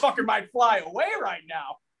 This motherfucker might fly away right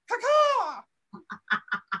now.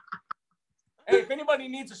 Hey, if anybody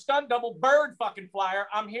needs a stunt double bird fucking flyer,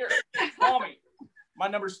 I'm here. Call me. My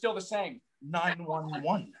number's still the same.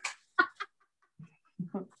 911.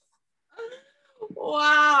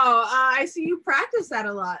 Wow. I see you practice that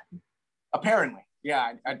a lot. Apparently.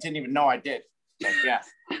 Yeah, I didn't even know I did. But yeah.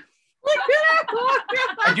 Look at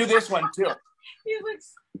that. I do this one too. He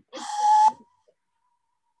looks...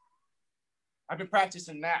 I've been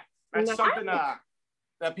practicing that. That's something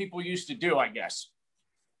that people used to do, I guess.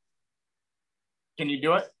 Can you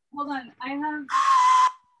do it? Hold on. I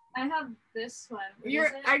have this one.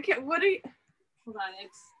 I can't. What are you? Hold on.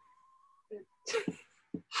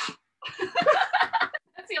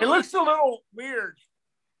 It looks a little weird.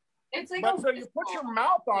 It's like, but so you put your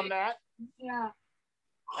mouth on that. Yeah.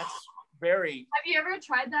 That's very. Have you ever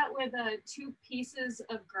tried that with 2 pieces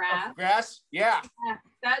of grass? Of grass? Yeah.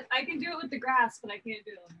 That I can do it with the grass, but I can't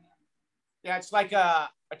do it with that. Yeah, it's like a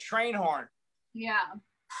train horn. Yeah.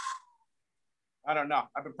 I don't know.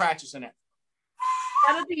 I've been practicing it.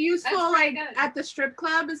 That would be useful, like at the strip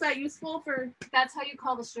club. Is that useful for? That's how you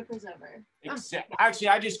call the strippers over. Exactly. Actually,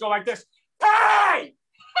 I just go like this. Hey!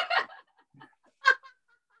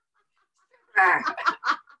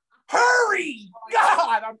 Hurry!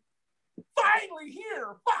 God, I'm finally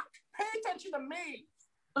here. Fuck! Pay attention to me.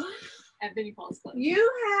 And then he falls asleep.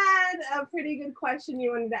 You had a pretty good question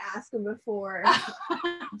you wanted to ask him before.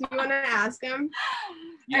 Do you want to ask him?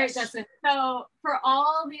 Yes. All right, Justin. So for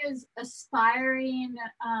all these aspiring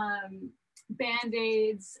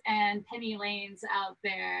Band-Aids and Penny Lanes out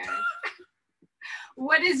there,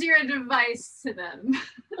 what is your advice to them?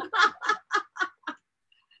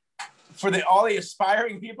 For all the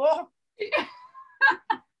aspiring people?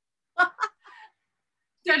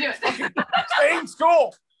 Don't do it. Stay in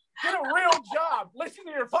school. Get a real job. Listen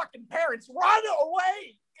to your fucking parents. Run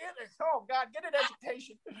away. Oh, God, get an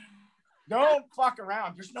education. Don't fuck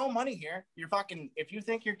around. There's no money here. You're fucking, if you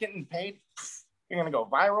think you're getting paid, you're going to go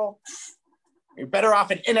viral. You're better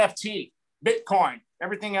off in NFT, Bitcoin,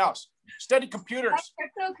 everything else. Study computers.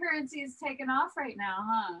 Cryptocurrency is taking off right now,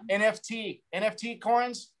 huh? NFT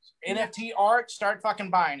coins, NFT art, start fucking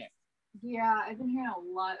buying it. Yeah, I've been hearing a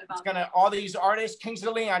lot about it's gonna, all these artists, Kings of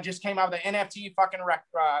the Leon just came out with an NFT fucking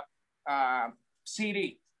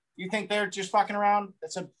CD. You think they're just fucking around?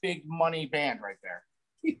 That's a big money band right there.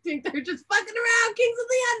 You think they're just fucking around, Kings of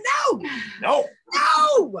Leon? No.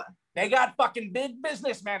 No. They got fucking big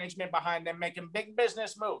business management behind them making big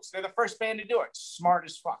business moves. They're the first band to do it. Smart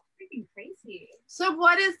as fuck. Freaking crazy. So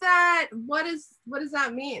what is that? What does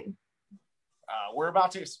that mean? We're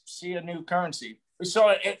about to see a new currency.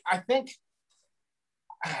 So I think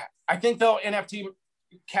though NFT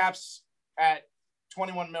caps at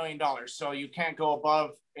 $21 million. So you can't go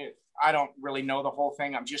above it. I don't really know the whole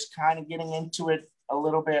thing. I'm just kind of getting into it a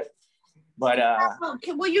little bit. But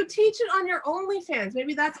well, you teach it on your OnlyFans.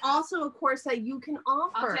 Maybe that's also a course that you can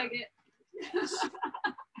offer. I'll take it.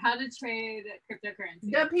 How to trade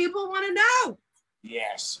cryptocurrency. The people want to know.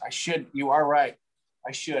 Yes, I should. You are right.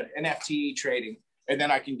 I should. NFT trading. And then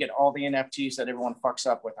I can get all the NFTs that everyone fucks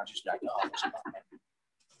up with. I'll just be like, oh,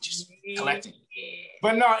 just collecting.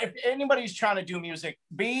 But no, if anybody's trying to do music,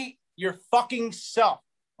 be your fucking self.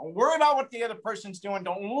 Don't worry about what the other person's doing.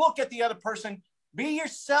 Don't look at the other person. Be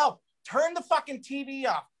yourself. Turn the fucking TV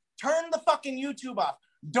off. Turn the fucking YouTube off.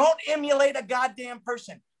 Don't emulate a goddamn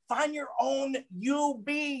person. Find your own you.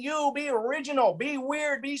 Be original. Be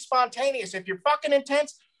weird. Be spontaneous. If you're fucking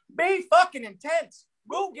intense, be fucking intense.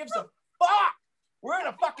 Who gives a fuck? We're in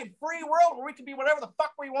a fucking free world where we can be whatever the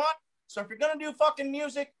fuck we want. So if you're going to do fucking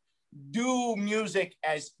music, do music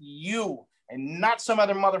as you and not some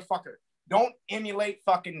other motherfucker. Don't emulate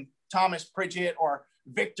fucking Thomas Pridgett or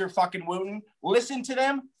Victor fucking Wooten. Listen to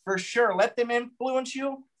them for sure. Let them influence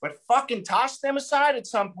you, but fucking toss them aside at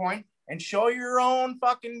some point and show your own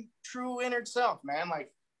fucking true inner self, man.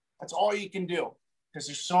 Like, that's all you can do because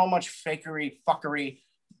there's so much fakery, fuckery,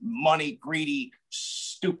 money, greedy,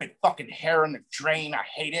 stupid fucking hair in the drain. I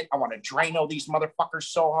hate it. I want to drain all these motherfuckers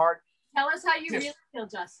so hard. Tell us how you really feel,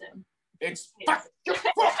 Justin. It's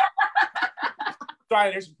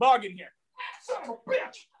sorry, there's a bug in here. Son of a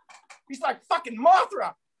bitch. He's like fucking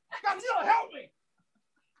Mothra. Godzilla, help me.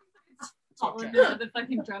 All over the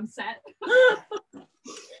fucking drum set.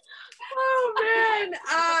 Oh man.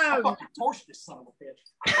 I fucking torched this son of a bitch.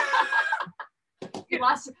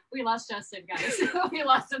 We lost Justin, guys. We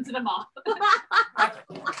lost him to the moth.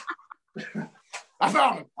 I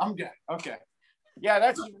found him. I'm good. Okay. Yeah,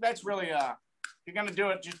 that's really if you're gonna do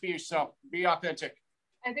it, just be yourself. Be authentic.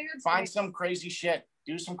 I think that's find some crazy shit.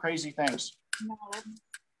 Do some crazy things. No.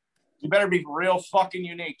 You better be real fucking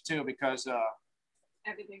unique too, because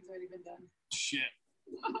everything's already been done. Shit.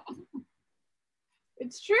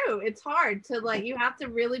 It's true. It's hard to like, you have to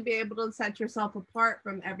really be able to set yourself apart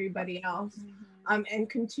from everybody else, and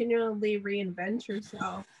continually reinvent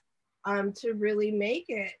yourself, to really make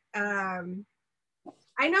it.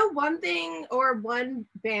 I know one thing or one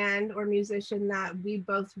band or musician that we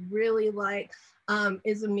both really like,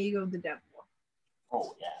 is Amigo the Devil.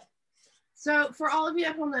 Oh yeah. So for all of you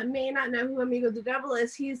at home that may not know who Amigo the Devil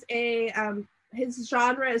is, he's his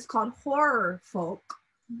genre is called horror folk.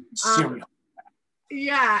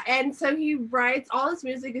 Yeah, and so he writes, all his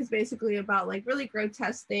music is basically about like really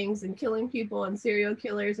grotesque things and killing people and serial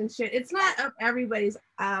killers and shit. It's not up everybody's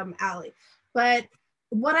alley. But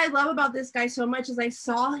what I love about this guy so much is I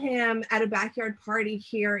saw him at a backyard party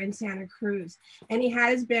here in Santa Cruz, and he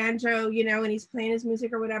had his banjo, you know, and he's playing his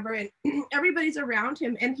music or whatever, and everybody's around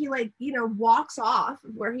him, and he like, you know, walks off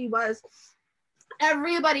where he was.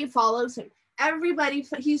 Everybody follows him.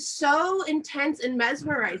 He's so intense and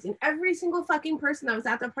mesmerizing. Every single fucking person that was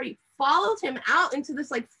at the party followed him out into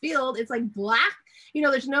this like field. It's like black, you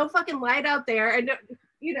know, there's no fucking light out there, and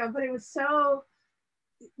you know, but it was so,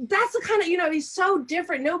 that's the kind of, you know, he's so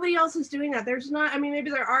different. Nobody else is doing that. There's not, I mean,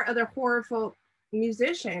 maybe there are other horror folk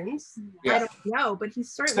musicians. Yeah. I don't know, but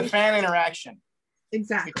he's certainly. It's the fan interaction.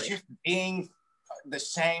 Exactly. It's just being the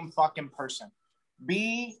same fucking person.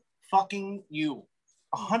 Be fucking you.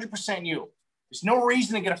 100% you. There's no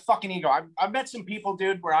reason to get a fucking ego. I've met some people,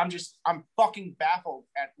 dude, where I'm fucking baffled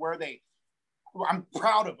at where I'm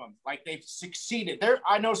proud of them. Like they've succeeded.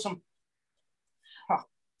 I know some,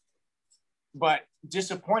 but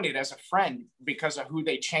disappointed as a friend because of who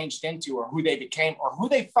they changed into or who they became or who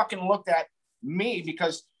they fucking looked at me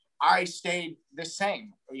because I stayed the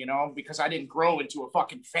same, you know, because I didn't grow into a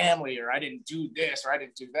fucking family or I didn't do this or I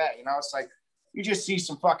didn't do that. You know, it's like, you just see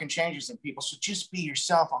some fucking changes in people. So just be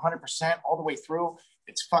yourself 100% all the way through.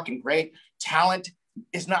 It's fucking great. Talent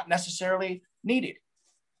is not necessarily needed.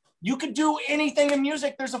 You could do anything in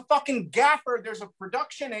music. There's a fucking gaffer. There's a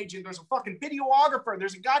production agent. There's a fucking videographer.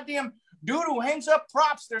 There's a goddamn dude who hangs up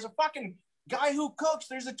props. There's a fucking guy who cooks.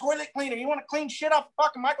 There's a toilet cleaner. You want to clean shit off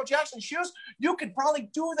fucking Michael Jackson's shoes? You could probably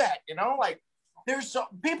do that, you know? Like,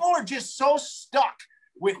 people are just so stuck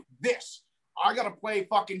with this. I gotta play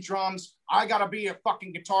fucking drums. I gotta be a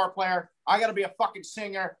fucking guitar player. I gotta be a fucking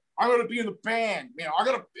singer. I gotta be in the band. You know, I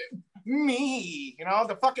gotta me. You know,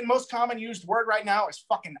 the fucking most common used word right now is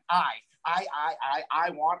fucking I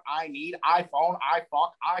want, I need, iPhone, I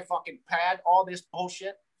fuck, I fucking pad, all this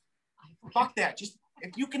bullshit. Fuck that. Just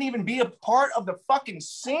if you can even be a part of the fucking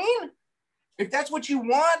scene, if that's what you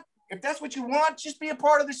want, just be a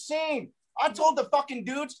part of the scene. I told the fucking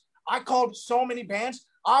dudes, I called so many bands,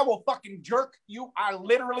 I will fucking jerk you. I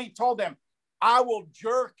literally told them, I will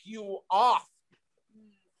jerk you off.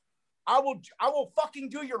 I will fucking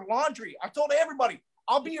do your laundry. I told everybody,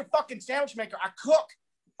 I'll be your fucking sandwich maker. I cook.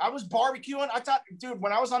 I was barbecuing. I taught, dude,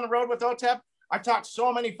 when I was on the road with Otep, I taught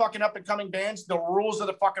so many fucking up and coming bands the rules of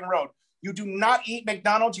the fucking road. You do not eat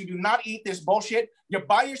McDonald's. You do not eat this bullshit. You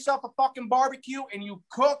buy yourself a fucking barbecue and you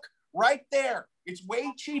cook right there. It's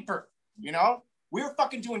way cheaper, you know? We were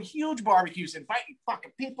fucking doing huge barbecues, inviting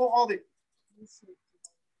fucking people, all the...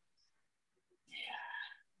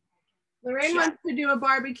 Lorraine wants to do a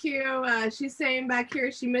barbecue. She's saying back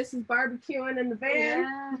here she misses barbecuing in the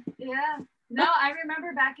van. Yeah. No, I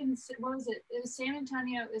remember back in, what was it? It was San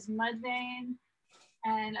Antonio, it was Mudvayne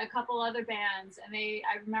and a couple other bands. And I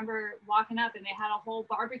remember walking up and they had a whole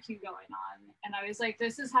barbecue going on. And I was like,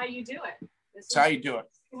 this is how you do it. This is how you do it.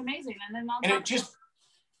 Amazing. And then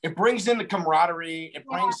it brings in the camaraderie. It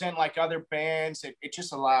brings in like other bands. It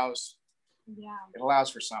just allows, it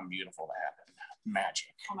allows for something beautiful to happen. Magic.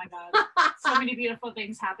 Oh my God. So many beautiful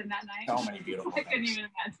things happened that night. So many beautiful things. I couldn't even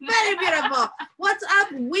imagine. Very beautiful. What's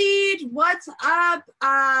up, Weed? What's up?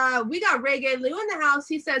 We got Reggae Lou in the house.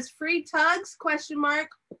 He says free tugs, question mark.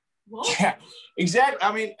 Whoa. Yeah, exactly.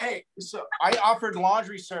 I mean, hey, so I offered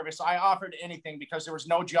laundry service. I offered anything because there was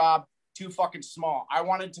no job too fucking small. I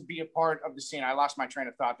wanted to be a part of the scene. I lost my train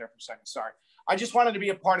of thought there for a second. Sorry. I just wanted to be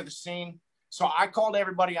a part of the scene. So I called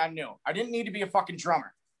everybody I knew. I didn't need to be a fucking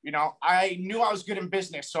drummer. You know, I knew I was good in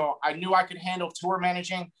business, so I knew I could handle tour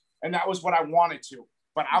managing, and that was what I wanted to.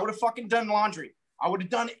 But I would have fucking done laundry. I would have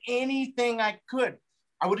done anything I could.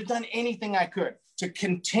 I would have done anything I could to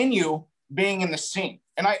continue being in the scene.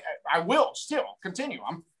 And I will still continue.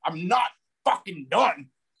 I'm not fucking done.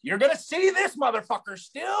 You're gonna see this motherfucker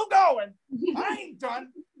still going. I ain't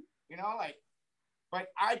done. You know, like, but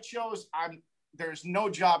I chose, there's no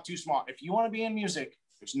job too small. If you want to be in music,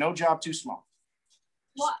 there's no job too small.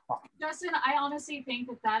 Well, Justin, I honestly think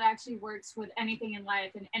that actually works with anything in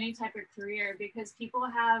life and any type of career, because people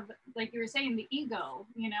have, like you were saying, the ego,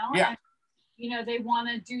 you know? Yeah. And, you know, they want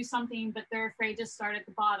to do something, but they're afraid to start at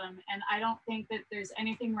the bottom. And I don't think that there's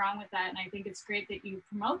anything wrong with that. And I think it's great that you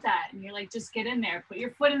promote that. And you're like, just get in there, put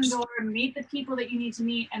your foot in the door, meet the people that you need to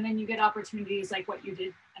meet, and then you get opportunities like what you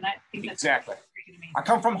did. And I think that's exactly. I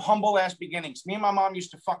come from humble ass beginnings. Me and my mom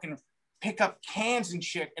used to fucking pick up cans and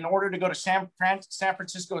shit in order to go to San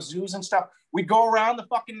Francisco zoos and stuff. We'd go around the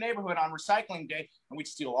fucking neighborhood on recycling day and we'd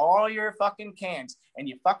steal all your fucking cans, and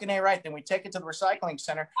you fucking ain't right. Then we'd take it to the recycling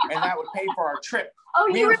center and that would pay for our trip. Oh,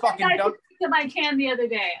 we you were were fucking dumb. To my can the other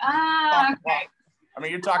day. Okay. Well, I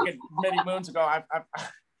mean, you're talking many moons ago. I've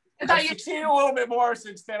succeeded a little bit more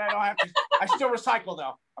since then. I don't have to. I still recycle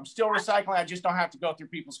though. I'm still recycling. I just don't have to go through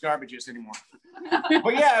people's garbages anymore.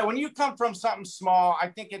 But yeah, when you come from something small, I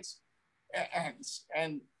think it's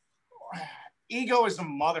and ego is a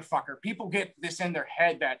motherfucker. People get this in their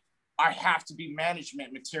head that I have to be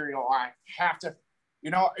management material. I have to, you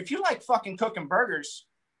know, if you like fucking cooking burgers,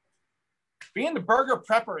 being the burger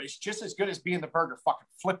prepper is just as good as being the burger fucking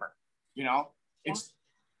flipper. You know, it's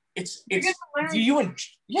do you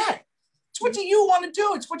yeah, it's what do you want to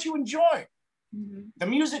do? It's what you enjoy. Mm-hmm. The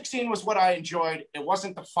music scene was what I enjoyed. It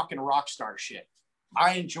wasn't the fucking rock star shit.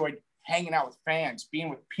 I enjoyed hanging out with fans, being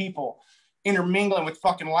with people, intermingling with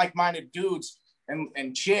fucking like-minded dudes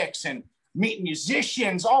and chicks, and meeting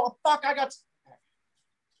musicians. Oh fuck, it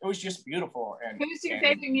was just beautiful. And who's your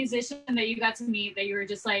favorite musician that you got to meet that you were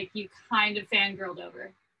just like, you kind of fangirled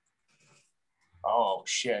over? Oh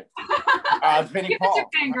shit. Vinnie Paul. Your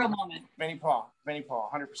fangirl moment. Vinnie Paul,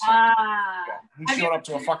 100%. Yeah. He showed up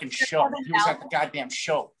to a fucking show. He was at the goddamn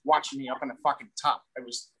show watching me up in the fucking top. I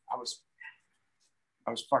was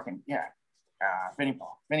fucking, yeah. Vinnie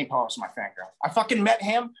Paul. Vinnie Paul was my fangirl. I fucking met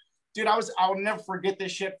him. Dude, I'll never forget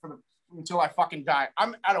this shit until I fucking die.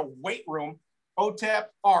 I'm at a weight room Otep,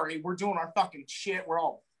 Ari, we're doing our fucking shit. We're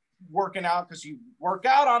all working out because you work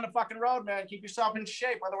out on the fucking road, man. Keep yourself in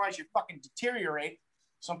shape. Otherwise, you fucking deteriorate.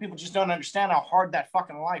 Some people just don't understand how hard that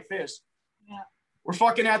fucking life is. Yeah. We're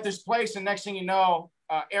fucking at this place, and next thing you know,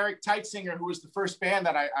 Eric Teitsinger, who was the first band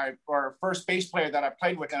that or first bass player that I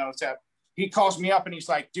played with in Otep, he calls me up and he's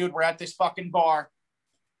like, dude, we're at this fucking bar.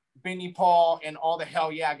 Benny Paul and all the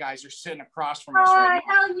Hell Yeah guys are sitting across from us right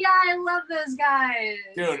now. Hell yeah, I love those guys.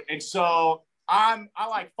 Dude, and so I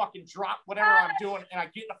like fucking drop whatever I'm doing and I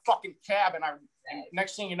get in a fucking cab and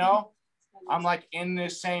next thing you know, I'm like in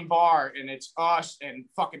this same bar and it's us and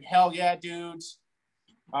fucking Hell Yeah dudes.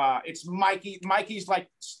 It's Mikey. Mikey's like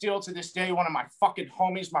still to this day one of my fucking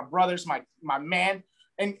homies, my brothers, my man.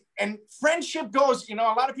 And friendship goes, you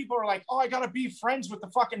know, a lot of people are like, oh, I gotta be friends with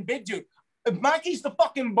the fucking big dude. Mikey's the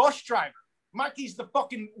fucking bus driver. Mikey's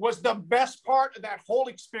was the best part of that whole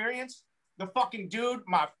experience. The fucking dude,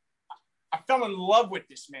 I fell in love with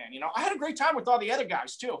this man. You know, I had a great time with all the other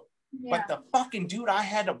guys too. Yeah. But the fucking dude I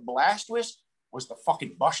had a blast with was the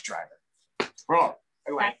fucking bus driver. Bro,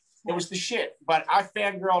 like, it was the shit. But I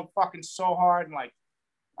fangirled fucking so hard and like,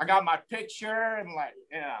 I got my picture and like,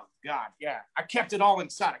 yeah, God, yeah. I kept it all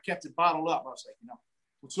inside. I kept it bottled up. I was like, you know,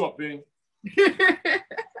 what's up, Benny?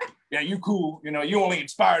 Yeah, you cool. You know, you only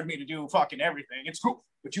inspired me to do fucking everything. It's cool,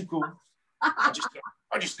 but you cool. I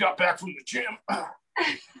just got back from the gym.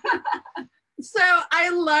 So I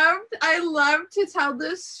loved to tell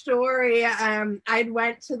this story. I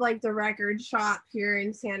went to like the record shop here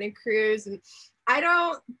in Santa Cruz, and I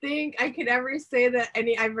don't think I could ever say that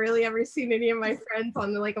I've really ever seen any of my friends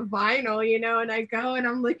on like a vinyl, you know, and I go and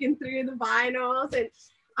I'm looking through the vinyls and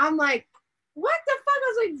I'm like, what the fuck?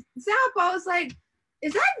 I was like, Zap, I was like,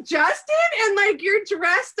 is that Justin? And like, you're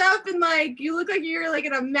dressed up and like, you look like you're like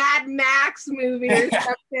in a Mad Max movie or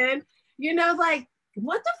something, you know, like,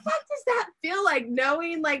 what the fuck does that feel like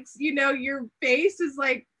knowing like, you know, your face is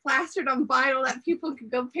like plastered on vinyl that people can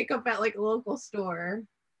go pick up at like a local store?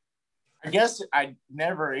 I guess I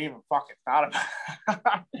never even fucking thought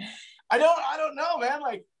about it. I don't know, man.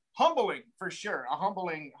 Like humbling for sure. A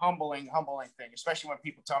humbling thing, especially when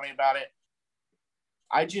people tell me about it.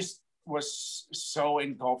 I just was so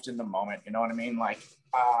engulfed in the moment, you know what I mean? Like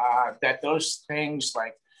that those things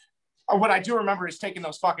like what I do remember is taking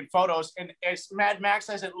those fucking photos and as Mad Max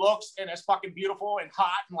as it looks and as fucking beautiful and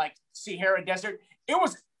hot and like Sahara Desert, it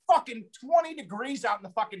was fucking 20 degrees out in the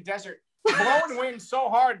fucking desert, blowing wind so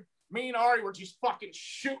hard. Me and Ari were just fucking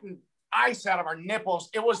shooting ice out of our nipples.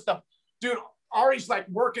 It was dude, Ari's like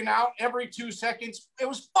working out every 2 seconds. It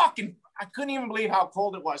was fucking, I couldn't even believe how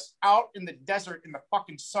cold it was out in the desert in the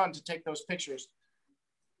fucking sun to take those pictures.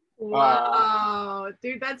 Wow,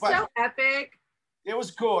 dude, that's so epic. It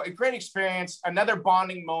was cool. A great experience. Another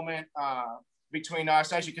bonding moment between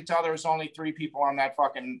us. As you can tell, there was only 3 people on that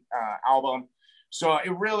fucking album. So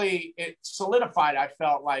it solidified, I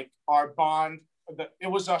felt like, our bond.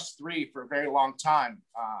 It was us 3 for a very long time.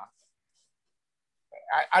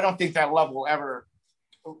 I don't think that love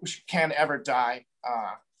can ever die,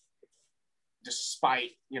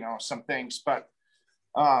 despite, you know, some things. But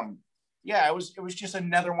yeah, it was just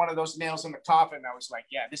another one of those nails in the coffin. I was like,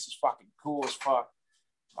 yeah, this is fucking cool as fuck.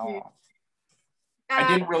 I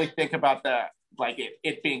didn't really think about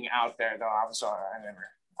it being out there though. I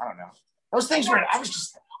don't know. Those things were,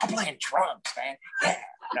 I'm playing drums, man. Yeah,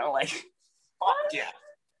 you know, like, fuck yeah.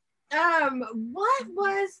 What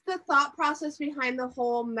was the thought process behind the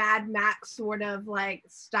whole Mad Max sort of like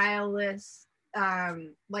stylist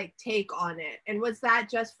like take on it? And was that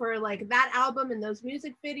just for like that album and those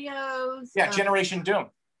music videos? Yeah, Generation Doom.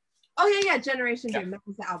 Oh yeah, Generation Doom. That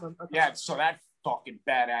was the album. Okay. Yeah, so that fucking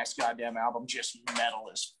badass goddamn album, just metal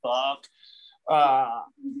as fuck.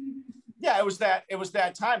 Yeah, it was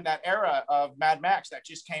that time, that era of Mad Max that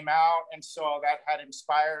just came out, and so that had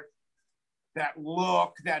inspired that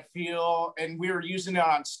look, that feel, and we were using it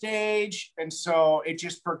on stage, and so it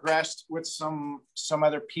just progressed with some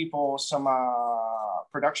other people, some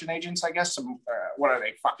production agents, I guess. Some what are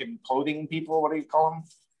they, fucking clothing people? What do you call them?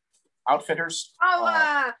 Outfitters?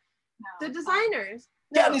 The designers.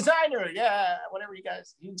 Yeah, designer. Yeah, whatever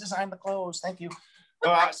you design the clothes. Thank you.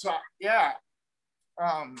 So yeah,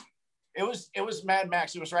 it was Mad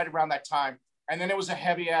Max. It was right around that time, and then it was a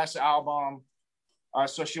heavy ass album.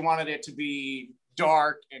 So she wanted it to be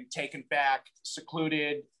dark and taken back,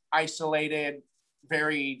 secluded, isolated,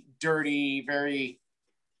 very dirty, very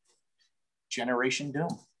Generation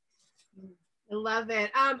Doom. I love it.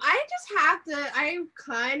 I'm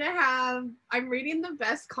reading the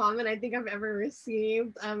best comment I think I've ever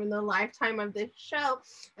received in the lifetime of this show.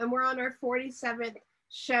 And we're on our 47th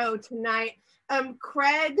show tonight.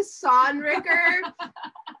 Craig Sonricker.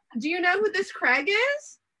 Do you know who this Craig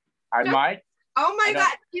is? I might. Oh my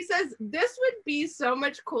God. He says, this would be so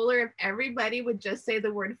much cooler if everybody would just say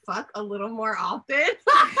the word fuck a little more often.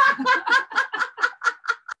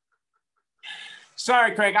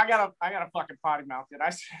 Sorry, Craig. I got a fucking potty mouth.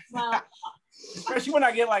 Well, especially when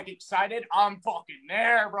I get like excited, I'm fucking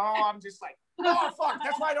there, bro. I'm just like, oh fuck.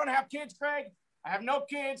 That's why I don't have kids, Craig. I have no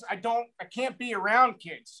kids. I can't be around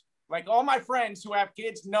kids. Like all my friends who have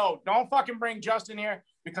kids, no, don't fucking bring Justin here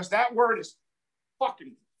because that word is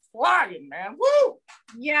fucking flying, man. Woo!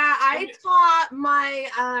 Yeah, I taught my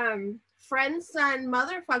friend's son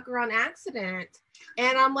motherfucker on accident.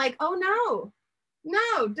 And I'm like, oh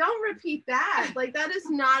no, don't repeat that. Like that is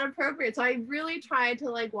not appropriate. So I really tried to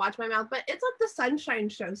like watch my mouth, but it's like the Sunshine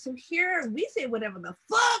Show. So here we say whatever the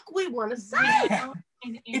fuck we want to say. Yeah.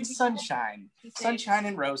 It's sunshine. Sunshine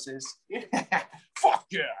and roses. Yeah. Fuck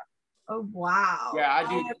yeah. Oh wow.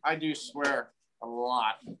 Yeah, I do swear a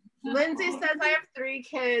lot. Lindsay says I have 3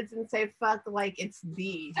 kids and say fuck like it's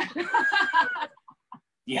the.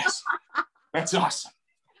 Yes. That's awesome.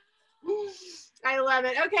 I love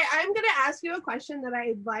it. Okay, I'm going to ask you a question that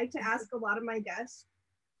I like to ask a lot of my guests.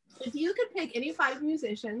 If you could pick any 5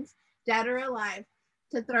 musicians, dead or alive,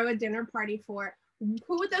 to throw a dinner party for,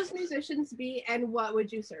 who would those musicians be and what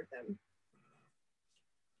would you serve them?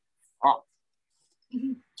 Oh.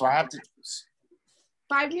 So I have to choose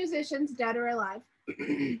 5 musicians, dead or alive.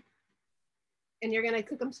 And you're going to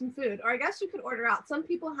cook them some food. Or I guess you could order out. Some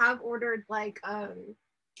people have ordered like,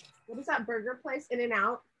 what is that burger place?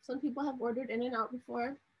 In-N-Out. Some people have ordered In-N-Out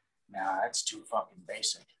before. Nah, that's too fucking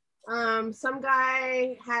basic. Some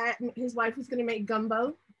guy had his wife was gonna make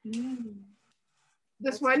gumbo.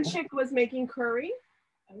 This one chick was making curry.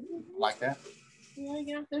 Like that?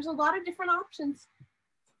 Yeah. There's a lot of different options.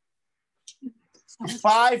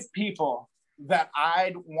 5 people that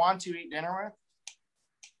I'd want to eat dinner with.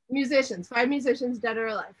 Musicians. 5 musicians, dead or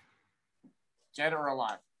alive. Dead or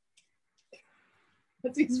alive.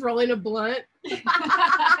 He's rolling a blunt. It's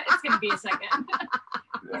gonna be a second.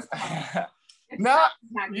 No,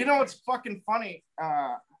 you know what's fucking funny?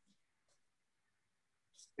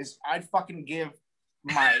 Is I'd fucking give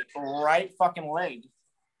my right fucking leg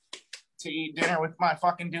to eat dinner with my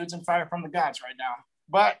fucking dudes in Fire from the Gods right now.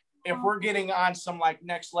 But if we're getting on some like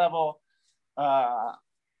next level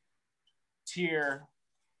tier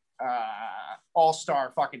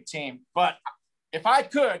all-star fucking team. But if I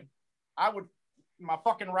could, I would my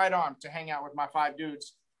fucking right arm to hang out with my 5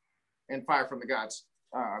 dudes in Fire from the Gods.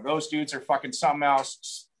 Those dudes are fucking something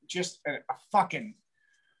else. Just a fucking,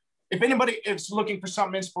 if anybody is looking for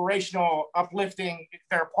something inspirational, uplifting,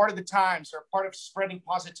 they're a part of the times. They're a part of spreading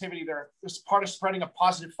positivity. They're just part of spreading a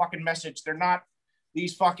positive fucking message. They're not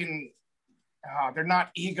these fucking, they're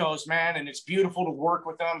not egos, man. And it's beautiful to work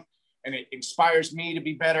with them. And it inspires me to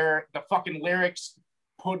be better. The fucking lyrics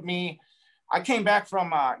put me, I came back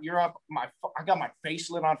from Europe. I got my face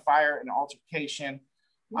lit on fire in an altercation.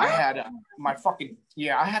 What? I had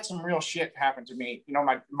I had some real shit happen to me. You know,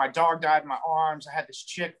 my dog died in my arms. I had this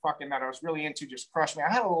chick fucking that I was really into just crushed me.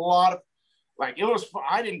 I had a lot of, like,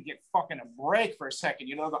 I didn't get fucking a break for a second.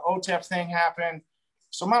 You know, the Otep thing happened.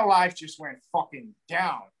 So my life just went fucking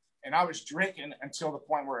down. And I was drinking until the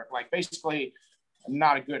point where, like, basically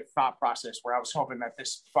not a good thought process where I was hoping that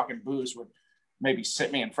this fucking booze would maybe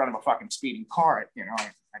sit me in front of a fucking speeding car, you know,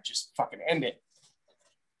 I just fucking end it.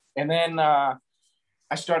 And then I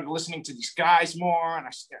started listening to these guys more, and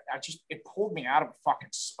it pulled me out of a fucking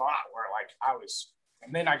spot where like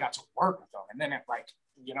and then I got to work with them. And then it, like,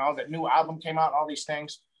 you know, the new album came out and all these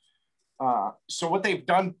things. So what they've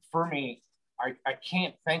done for me, I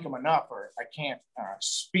can't thank them enough, or I can't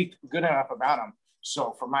speak good enough about them.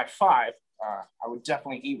 So for my 5, I would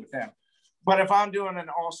definitely eat with them. But if I'm doing an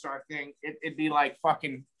all-star thing, it'd be like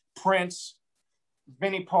fucking Prince,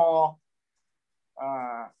 Vinnie Paul,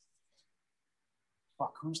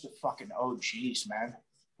 who's the fucking OGs, man?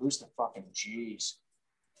 Who's the fucking G's?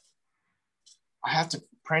 I have to,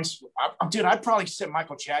 Prince, dude, I'd probably sit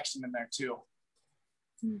Michael Jackson in there too.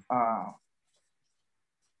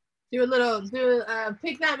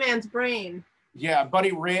 Pick that man's brain. Yeah,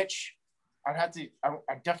 Buddy Rich. I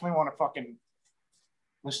definitely want to fucking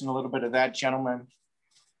listen to a little bit of that gentleman.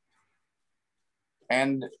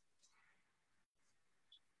 And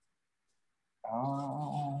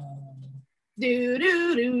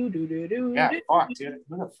yeah, fuck, dude.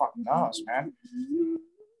 Who the fuck knows, man?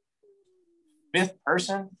 5th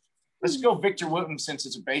person? Let's go Victor Wooten, since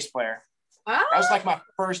it's a bass player. That was like my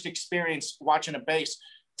first experience watching a bass.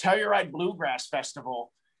 Telluride Bluegrass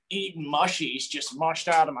Festival. eating mushies just mushed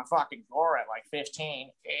out of my fucking gore at like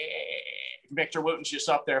 15. Victor Wooten's just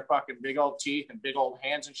up there, fucking big old teeth and big old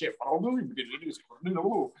hands and shit. I'm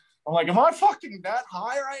like, am I fucking that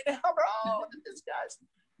high right now, bro? This guy's.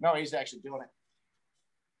 No, he's actually doing it.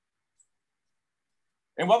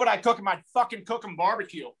 And what would I cook him? I'd fucking cook him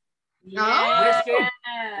barbecue. Yeah. Brisket,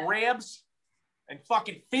 ribs, and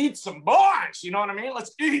fucking feed some boys. You know what I mean?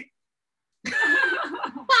 Let's eat. He's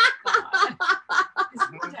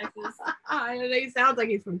from Texas. He sounds like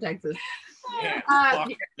he's from Texas. Yeah,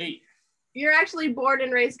 you're actually born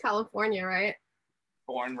and raised California, right?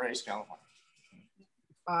 Born, raised California.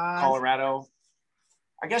 Colorado.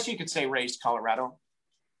 I guess you could say raised Colorado.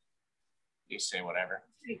 You say whatever.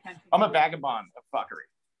 I'm a vagabond of fuckery.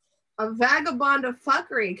 A vagabond of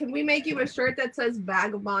fuckery. Can we make you a shirt that says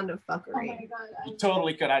vagabond of fuckery? Oh my God. You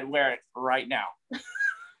totally could. I'd wear it right now.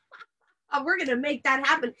 Oh, we're gonna make that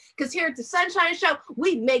happen because here at the Sunshine Show,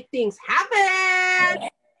 we make things happen.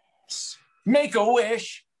 Yes. Make a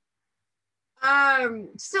wish.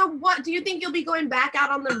 So what do you think you'll be going back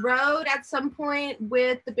out on the road at some point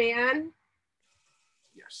with the band?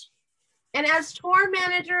 Yes. And as tour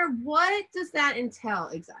manager, what does that entail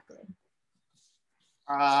exactly?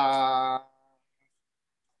 Well,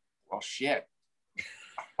 shit. A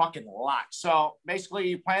fucking lot. So basically,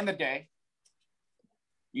 you plan the day.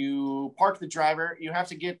 You park the driver. You have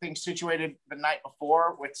to get things situated the night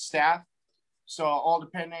before with staff. So all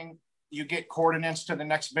depending, you get coordinates to the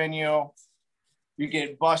next venue. You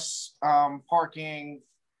get bus parking.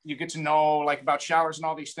 You get to know like about showers and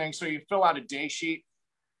all these things. So you fill out a day sheet.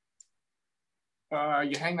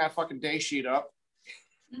 You hang that fucking day sheet up.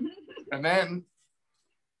 And then,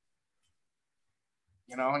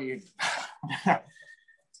 you know,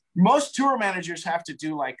 most tour managers have to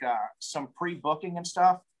do like some pre-booking and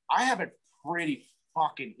stuff. I have it pretty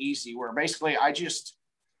fucking easy where basically I just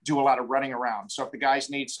do a lot of running around. So if the guys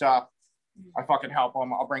need stuff, I fucking help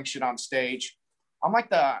them. I'll bring shit on stage. I'm like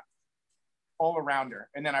the all-arounder.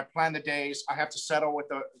 And then I plan the days. I have to settle with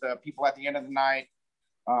the people at the end of the night.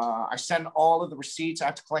 I send all of the receipts. I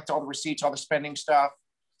have to collect all the receipts, all the spending stuff.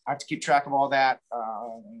 I have to keep track of all that.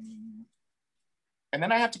 And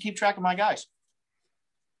then I have to keep track of my guys.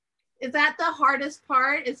 Is that the hardest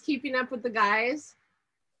part, is keeping up with the guys?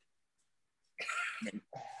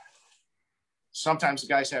 Sometimes the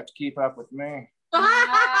guys have to keep up with me.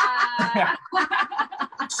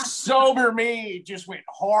 Sober me just went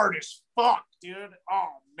hard as fuck, dude.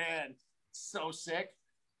 Oh, man. So sick.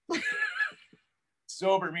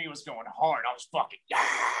 Sober me was going hard. I was fucking,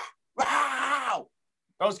 wow.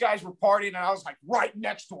 Those guys were partying, and I was like right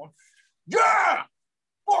next to them. Yeah!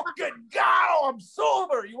 Fucking go! I'm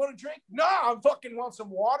sober. You want a drink? No, I fucking want some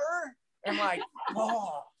water. And like,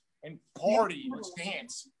 oh, and party and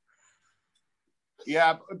dance.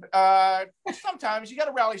 Yeah, sometimes you got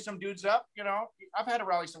to rally some dudes up. You know, I've had to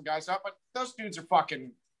rally some guys up, but those dudes are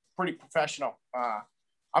fucking pretty professional.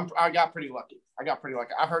 I got pretty lucky.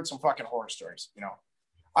 I've heard some fucking horror stories. You know,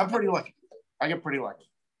 I'm pretty lucky. I get pretty lucky.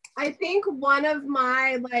 I think one of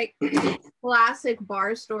my like classic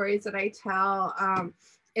bar stories that I tell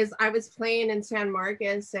is I was playing in San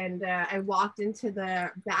Marcos, and I walked into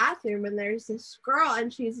the bathroom, and there's this girl,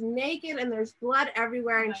 and she's naked, and there's blood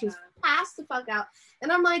everywhere, and she's passed the fuck out. And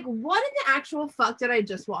I'm like, what in the actual fuck did I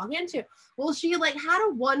just walk into? Well, she like had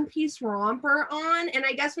a one-piece romper on, and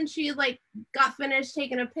I guess when she like got finished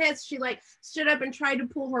taking a piss, she like stood up and tried to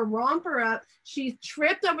pull her romper up. She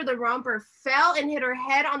tripped over the romper, fell and hit her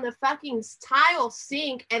head on the fucking tile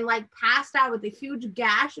sink, and like passed out with a huge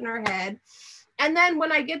gash in her head. And then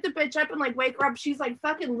when I get the bitch up and like wake her up, she's like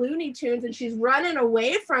fucking Looney Tunes, and she's running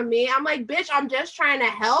away from me. I'm like, bitch, I'm just trying to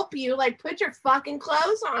help you. Like, put your fucking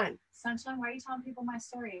clothes on. Sunshine, why are you telling people my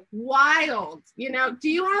story? Wild. You know, do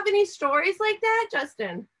you have any stories like that,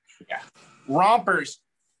 Justin? Yeah. Rompers,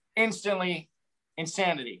 instantly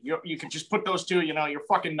insanity. You could just put those two, you know, you're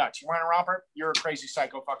fucking nuts. You wearing a romper? You're a crazy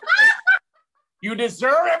psycho fucking crazy. You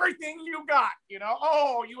deserve everything you got, you know?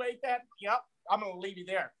 Oh, you ate that? Yep. I'm going to leave you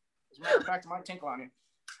there. As a matter of fact, I might tinkle on you.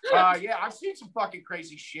 Yeah, I've seen some fucking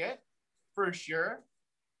crazy shit, for sure.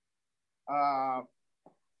 I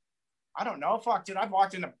don't know. Fuck, dude, I've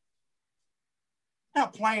walked into,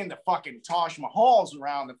 not playing the fucking Taj Mahals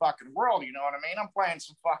around the fucking world, you know what I mean? I'm playing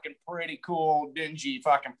some fucking pretty cool, dingy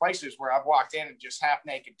fucking places where I've walked in and just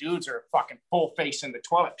half-naked dudes are fucking full face in the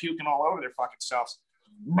toilet, puking all over their fucking selves.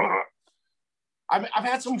 I've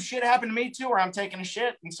had some shit happen to me too, where I'm taking a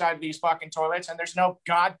shit inside these fucking toilets and there's no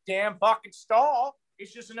goddamn fucking stall.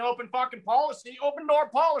 It's just an open fucking policy, open door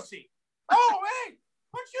policy. Oh, hey,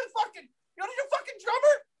 aren't you fucking, you're a fucking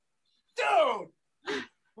drummer? Dude,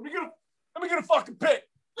 let me get a fucking pic.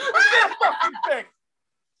 fucking thing.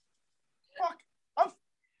 Fuck.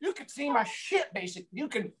 You can see my shit, basically. You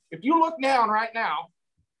can, if you look down right now,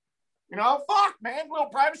 you know, fuck, man, little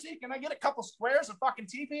privacy. Can I get a couple squares of fucking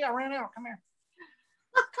TV? I ran out. Come here.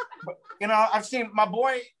 But, you know, I've seen my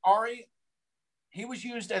boy, Ari, he was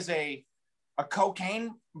used as a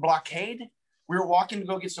cocaine blockade. We were walking to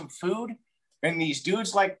go get some food, and these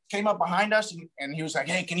dudes, like, came up behind us, and he was like,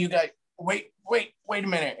 hey, can you guys, wait a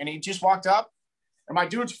minute. And he just walked up, and my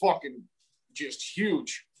dude's fucking just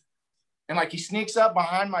huge. And like he sneaks up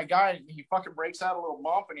behind my guy and he fucking breaks out a little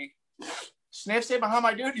bump and he sniffs it behind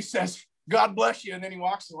my dude. He says, God bless you. And then he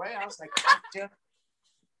walks away. I was like, dude,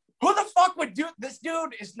 who the fuck would do this?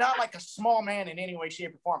 Dude is not like a small man in any way,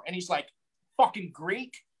 shape, or form. And he's like fucking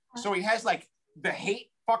Greek. So he has like the hate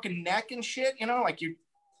fucking neck and shit, you know, like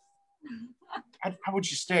how would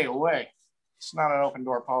you stay away? It's not an open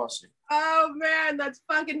door policy. Oh man, that's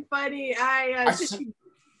fucking funny.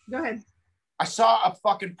 Go ahead. I saw a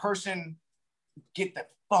fucking person get the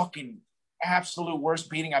fucking absolute worst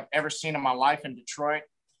beating I've ever seen in my life in Detroit.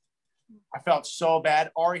 I felt so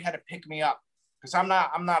bad. Ari had to pick me up because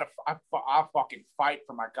I fucking fight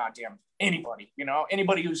for my goddamn anybody, you know,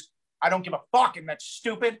 anybody who's, I don't give a fuck and that's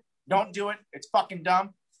stupid. Don't do it. It's fucking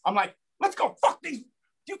dumb. I'm like, let's go fuck these.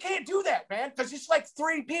 You can't do that, man. Because it's like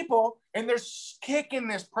 3 people and they're kicking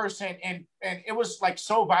this person and it was like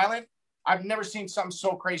so violent. I've never seen something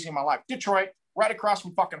so crazy in my life. Detroit, right across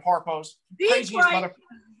from fucking Harpo's. Craziest mother.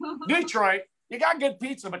 Detroit, you got good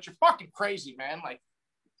pizza, but you're fucking crazy, man. Like,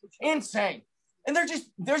 insane. And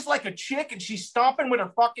there's like a chick and she's stomping with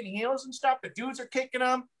her fucking heels and stuff. The dudes are kicking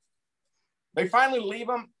them. They finally leave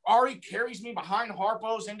him. Ari carries me behind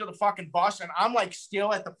Harpo's into the fucking bus, and I'm like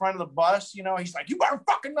still at the front of the bus. You know, he's like, you better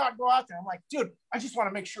fucking not go out there. I'm like, dude, I just want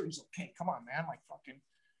to make sure he's okay. Come on, man. Like, fucking.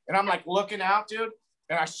 And I'm like looking out, dude.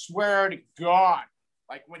 And I swear to God,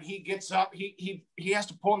 like when he gets up, he has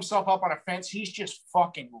to pull himself up on a fence. He's just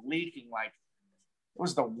fucking leaking. Like, it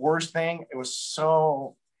was the worst thing. It was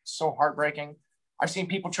so heartbreaking. I've seen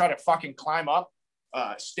people try to fucking climb up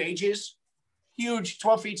stages, huge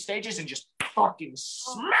 12 feet stages, and just fucking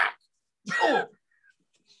smack.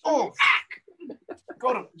 Oh,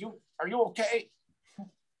 go to you. Are you okay?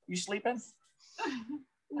 You sleeping?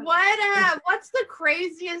 What's the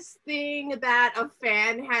craziest thing that a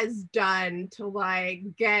fan has done to like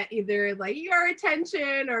get either like your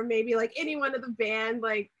attention or maybe like anyone of the band?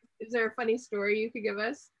 Like, is there a funny story you could give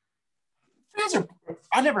us?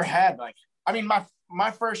 I never had like, I mean,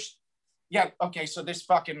 my first, yeah, okay, so this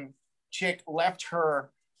fucking chick left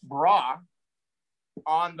her bra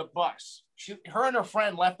on the bus. Her and her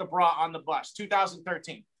friend left the bra on the bus.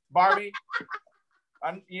 2013. Barbie,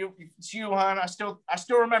 it's you, hon. I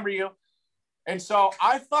still remember you. And so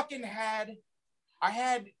I fucking had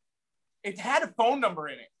a phone number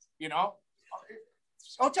in it, you know.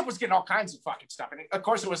 Otep was getting all kinds of fucking stuff, and of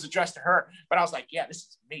course it was addressed to her. But I was like, yeah, this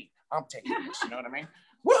is me. I'm taking this. You know what I mean?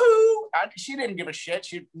 Woohoo! She didn't give a shit.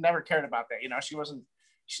 She never cared about that. You know,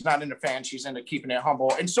 she's not into fans. She's into keeping it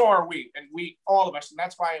humble, and so are we. And we, all of us, and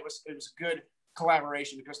that's why it was a good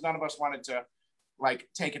collaboration because none of us wanted to like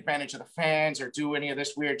take advantage of the fans or do any of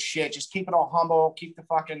this weird shit. Just keep it all humble, keep the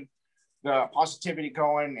positivity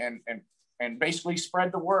going, and basically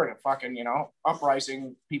spread the word of fucking, you know,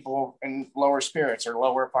 uprising people in lower spirits or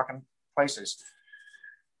lower fucking places.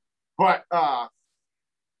 But fuck,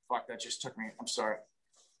 that just took me. I'm sorry.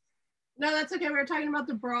 No, that's okay. We were talking about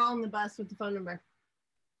the bra on the bus with the phone number.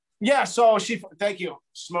 Yeah, so thank you.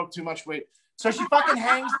 Smoked too much weed. So she fucking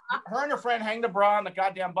her and her friend hang the bra on the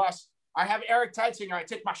goddamn bus. I have Eric texting her. I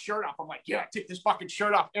take my shirt off. I'm like, yeah, take this fucking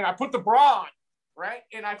shirt off. And I put the bra on, right?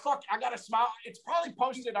 And I got a smile. It's probably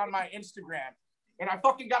posted on my Instagram. And I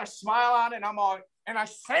fucking got a smile on it. And I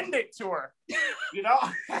send it to her, you know?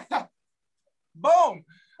 Boom.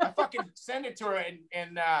 I fucking send it to her.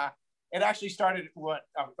 And it actually started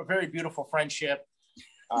a very beautiful friendship.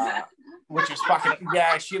 Which is fucking,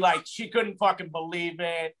 yeah, she couldn't fucking believe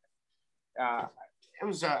it. It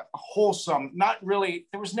was a wholesome, not really,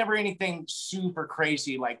 there was never anything super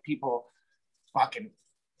crazy like people fucking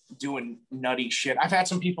doing nutty shit. I've had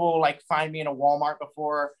some people like find me in a Walmart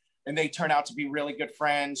before and they turn out to be really good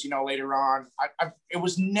friends, you know, later on. It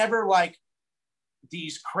was never like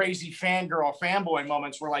these crazy fangirl, fanboy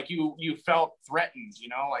moments where like you felt threatened, you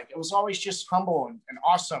know, like it was always just humble and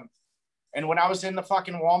awesome. And when I was in the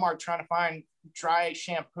fucking Walmart trying to find dry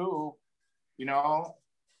shampoo, you know,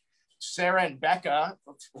 Sarah and Becca,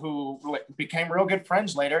 who became real good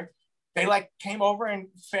friends later, they like came over and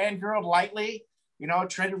fangirled lightly, you know,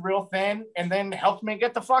 treated real thin, and then helped me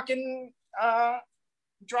get the fucking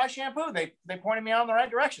dry shampoo. They pointed me out in the right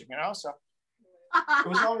direction, you know. So it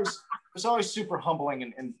was was always super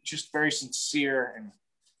humbling and just very sincere. And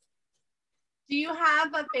do you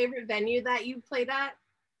have a favorite venue that you've played at?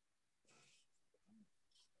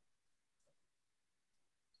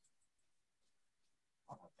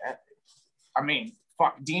 I mean,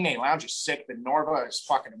 fuck, DNA Lounge is sick. The Norva is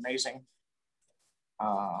fucking amazing.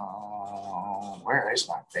 Where is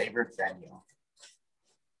my favorite venue?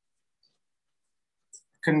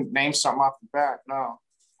 Couldn't name something off the bat. No.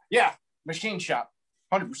 Yeah, Machine Shop,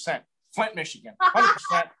 100%. Flint, Michigan,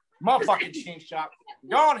 100%. Motherfucking Machine Shop.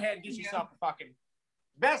 Go on ahead, get yourself a fucking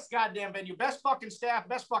best goddamn venue, best fucking staff,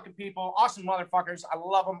 best fucking people, awesome motherfuckers. I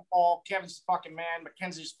love them all. Kevin's a fucking man.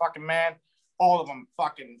 Mackenzie's a fucking man. All of them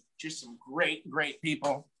fucking just some great, great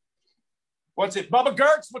people. What's it? Bubba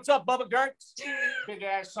Gertz? What's up, Bubba Gertz? Big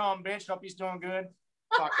ass son bitch. Hope he's doing good.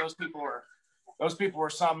 Fuck, those people were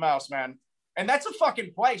something else, man. And that's a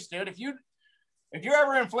fucking place, dude. If you're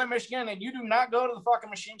ever in Flint, Michigan, and you do not go to the fucking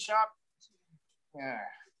Machine Shop, yeah,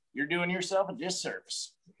 you're doing yourself a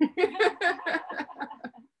disservice.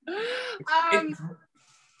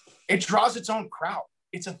 It draws its own crowd.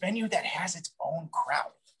 It's a venue that has its own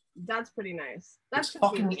crowd. That's pretty nice. That's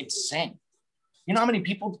fucking insane. You know how many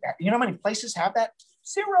places have that?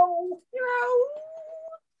 Zero.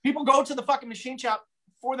 People go to the fucking Machine Shop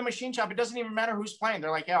for the Machine Shop. It doesn't even matter who's playing.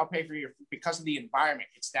 They're like, yeah, I'll pay for your, because of the environment.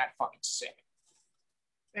 It's that fucking sick.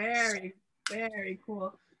 Very, very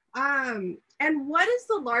cool. And what is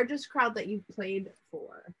the largest crowd that you've played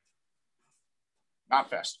for? Not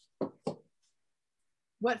Fest.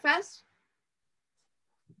 What fest?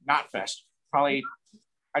 Not Fest. Probably,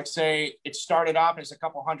 I'd say it started off as a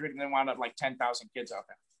couple hundred and then wound up like 10,000 kids out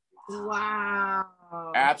there. Wow.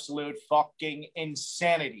 Absolute fucking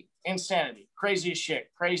insanity. Insanity. Craziest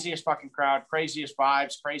shit. Craziest fucking crowd. Craziest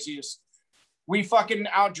vibes. Craziest. We fucking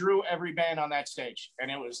outdrew every band on that stage.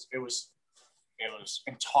 And it was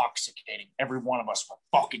intoxicating. Every one of us were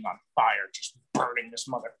fucking on fire, just burning this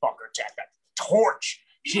motherfucker to that torch.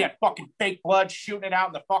 She had fucking fake blood shooting it out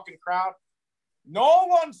in the fucking crowd. No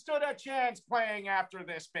one stood a chance playing after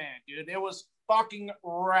this band, dude. It was fucking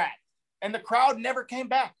rad. And the crowd never came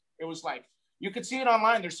back. It was like, you could see it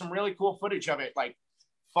online. There's some really cool footage of it, like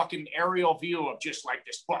fucking aerial view of just like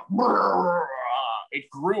this. It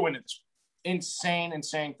grew into this insane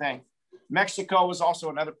thing. Mexico was also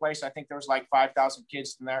another place. I think there was like 5,000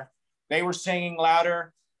 kids in there. They were singing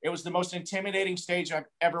louder. It was the most intimidating stage I've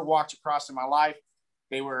ever walked across in my life.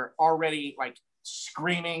 They were already like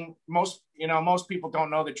screaming. Most people don't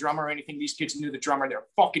know the drummer or anything. These kids knew the drummer. They're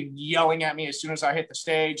fucking yelling at me as soon as I hit the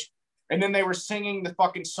stage. And then they were singing the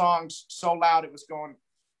fucking songs so loud it was going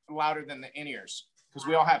louder than the in-ears. Because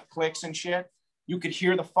we all have clicks and shit. You could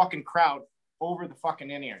hear the fucking crowd over the fucking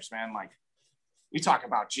in-ears, man. Like, you talk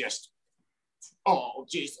about just, oh,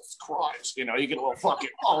 Jesus Christ. You get a little fucking,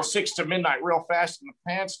 6 to midnight real fast in the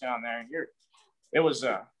pants down there. And it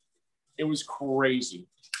was crazy.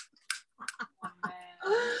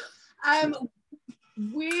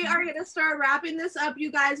 We are going to start wrapping this up,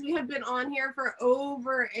 you guys. We have been on here for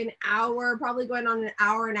over an hour, probably going on an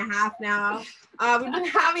hour and a half now. We've been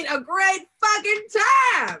having a great fucking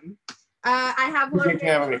time. I have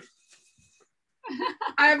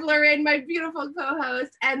Lorraine, my beautiful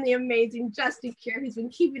co-host, and the amazing Justin Kier, who's been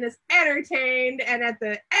keeping us entertained and at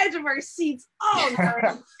the edge of our seats all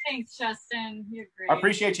night. Thanks, Justin. You're great. I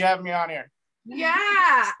appreciate you having me on here.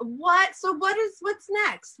 Yeah. What's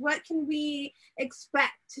next? What can we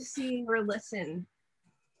expect to see or listen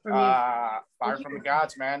from you? Fire from the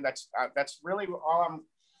gods, man. That's really all I'm.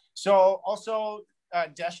 So also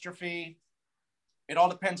dystrophy. It all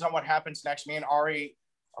depends on what happens next. Me and Ari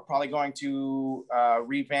are probably going to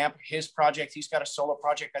revamp his project. He's got a solo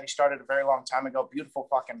project that he started a very long time ago. Beautiful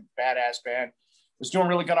fucking badass band. Was doing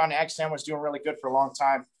really good on XM, was doing really good for a long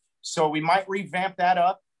time. So we might revamp that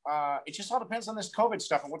up. It just all depends on this COVID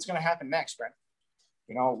stuff and what's going to happen next, right?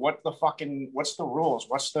 What's the rules?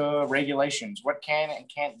 What's the regulations? What can and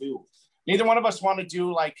can't do? Neither one of us want to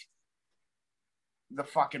do like the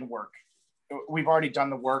fucking work. We've already done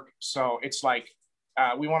the work. So it's like,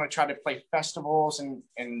 we want to try to play festivals and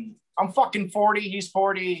I'm fucking 40. He's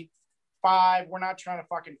 45. We're not trying to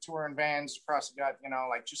fucking tour in vans across the gut,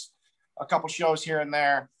 like just a couple shows here and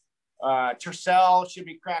there. Tercel should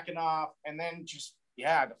be cracking off. And then just,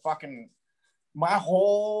 my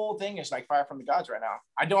whole thing is like fire from the gods right now.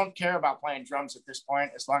 I don't care about playing drums at this point,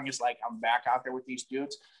 as long as like I'm back out there with these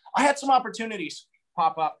dudes. I had some opportunities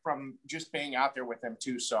pop up from just being out there with them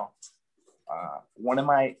too. So one of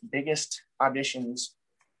my biggest auditions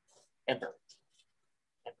ever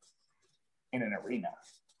in an arena.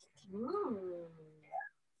 Ooh.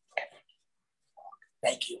 Yeah.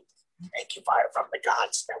 Thank you. Thank you, Fire from the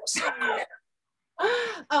Gods. That was so cool.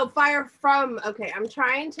 Oh, Fire from. Okay, I'm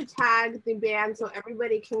trying to tag the band so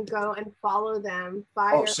everybody can go and follow them.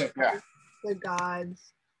 Fire sick, from the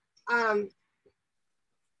Gods.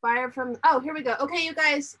 Fire from. Oh, here we go. Okay, you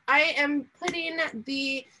guys, I am putting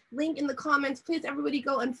the link in the comments. Please, everybody,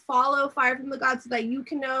 go and follow Fire from the Gods so that you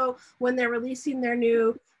can know when they're releasing their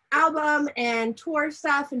new album and tour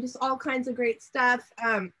stuff and just all kinds of great stuff.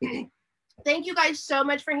 Thank you guys so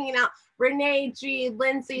much for hanging out. Renee G,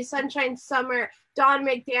 Lindsay, Sunshine Summer, Don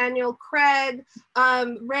McDaniel, Craig,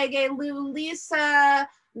 Reggae Lou, Lisa,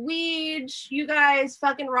 Weege, you guys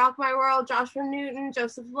fucking rock my world. Joshua Newton,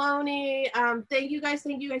 Joseph Loney. Thank you guys,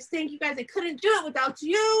 thank you guys, thank you guys. I couldn't do it without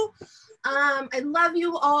you. I love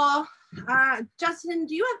you all. Justin,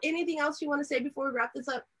 do you have anything else you want to say before we wrap this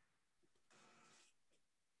up?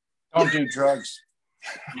 Don't do drugs.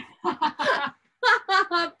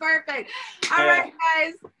 Perfect. All right,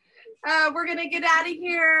 guys. We're gonna get out of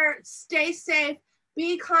here. Stay safe,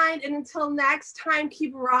 be kind, and until next time,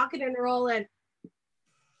 keep rocking and rolling.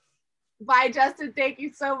 Bye, Justin. Thank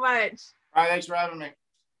you so much. All right, thanks for having me.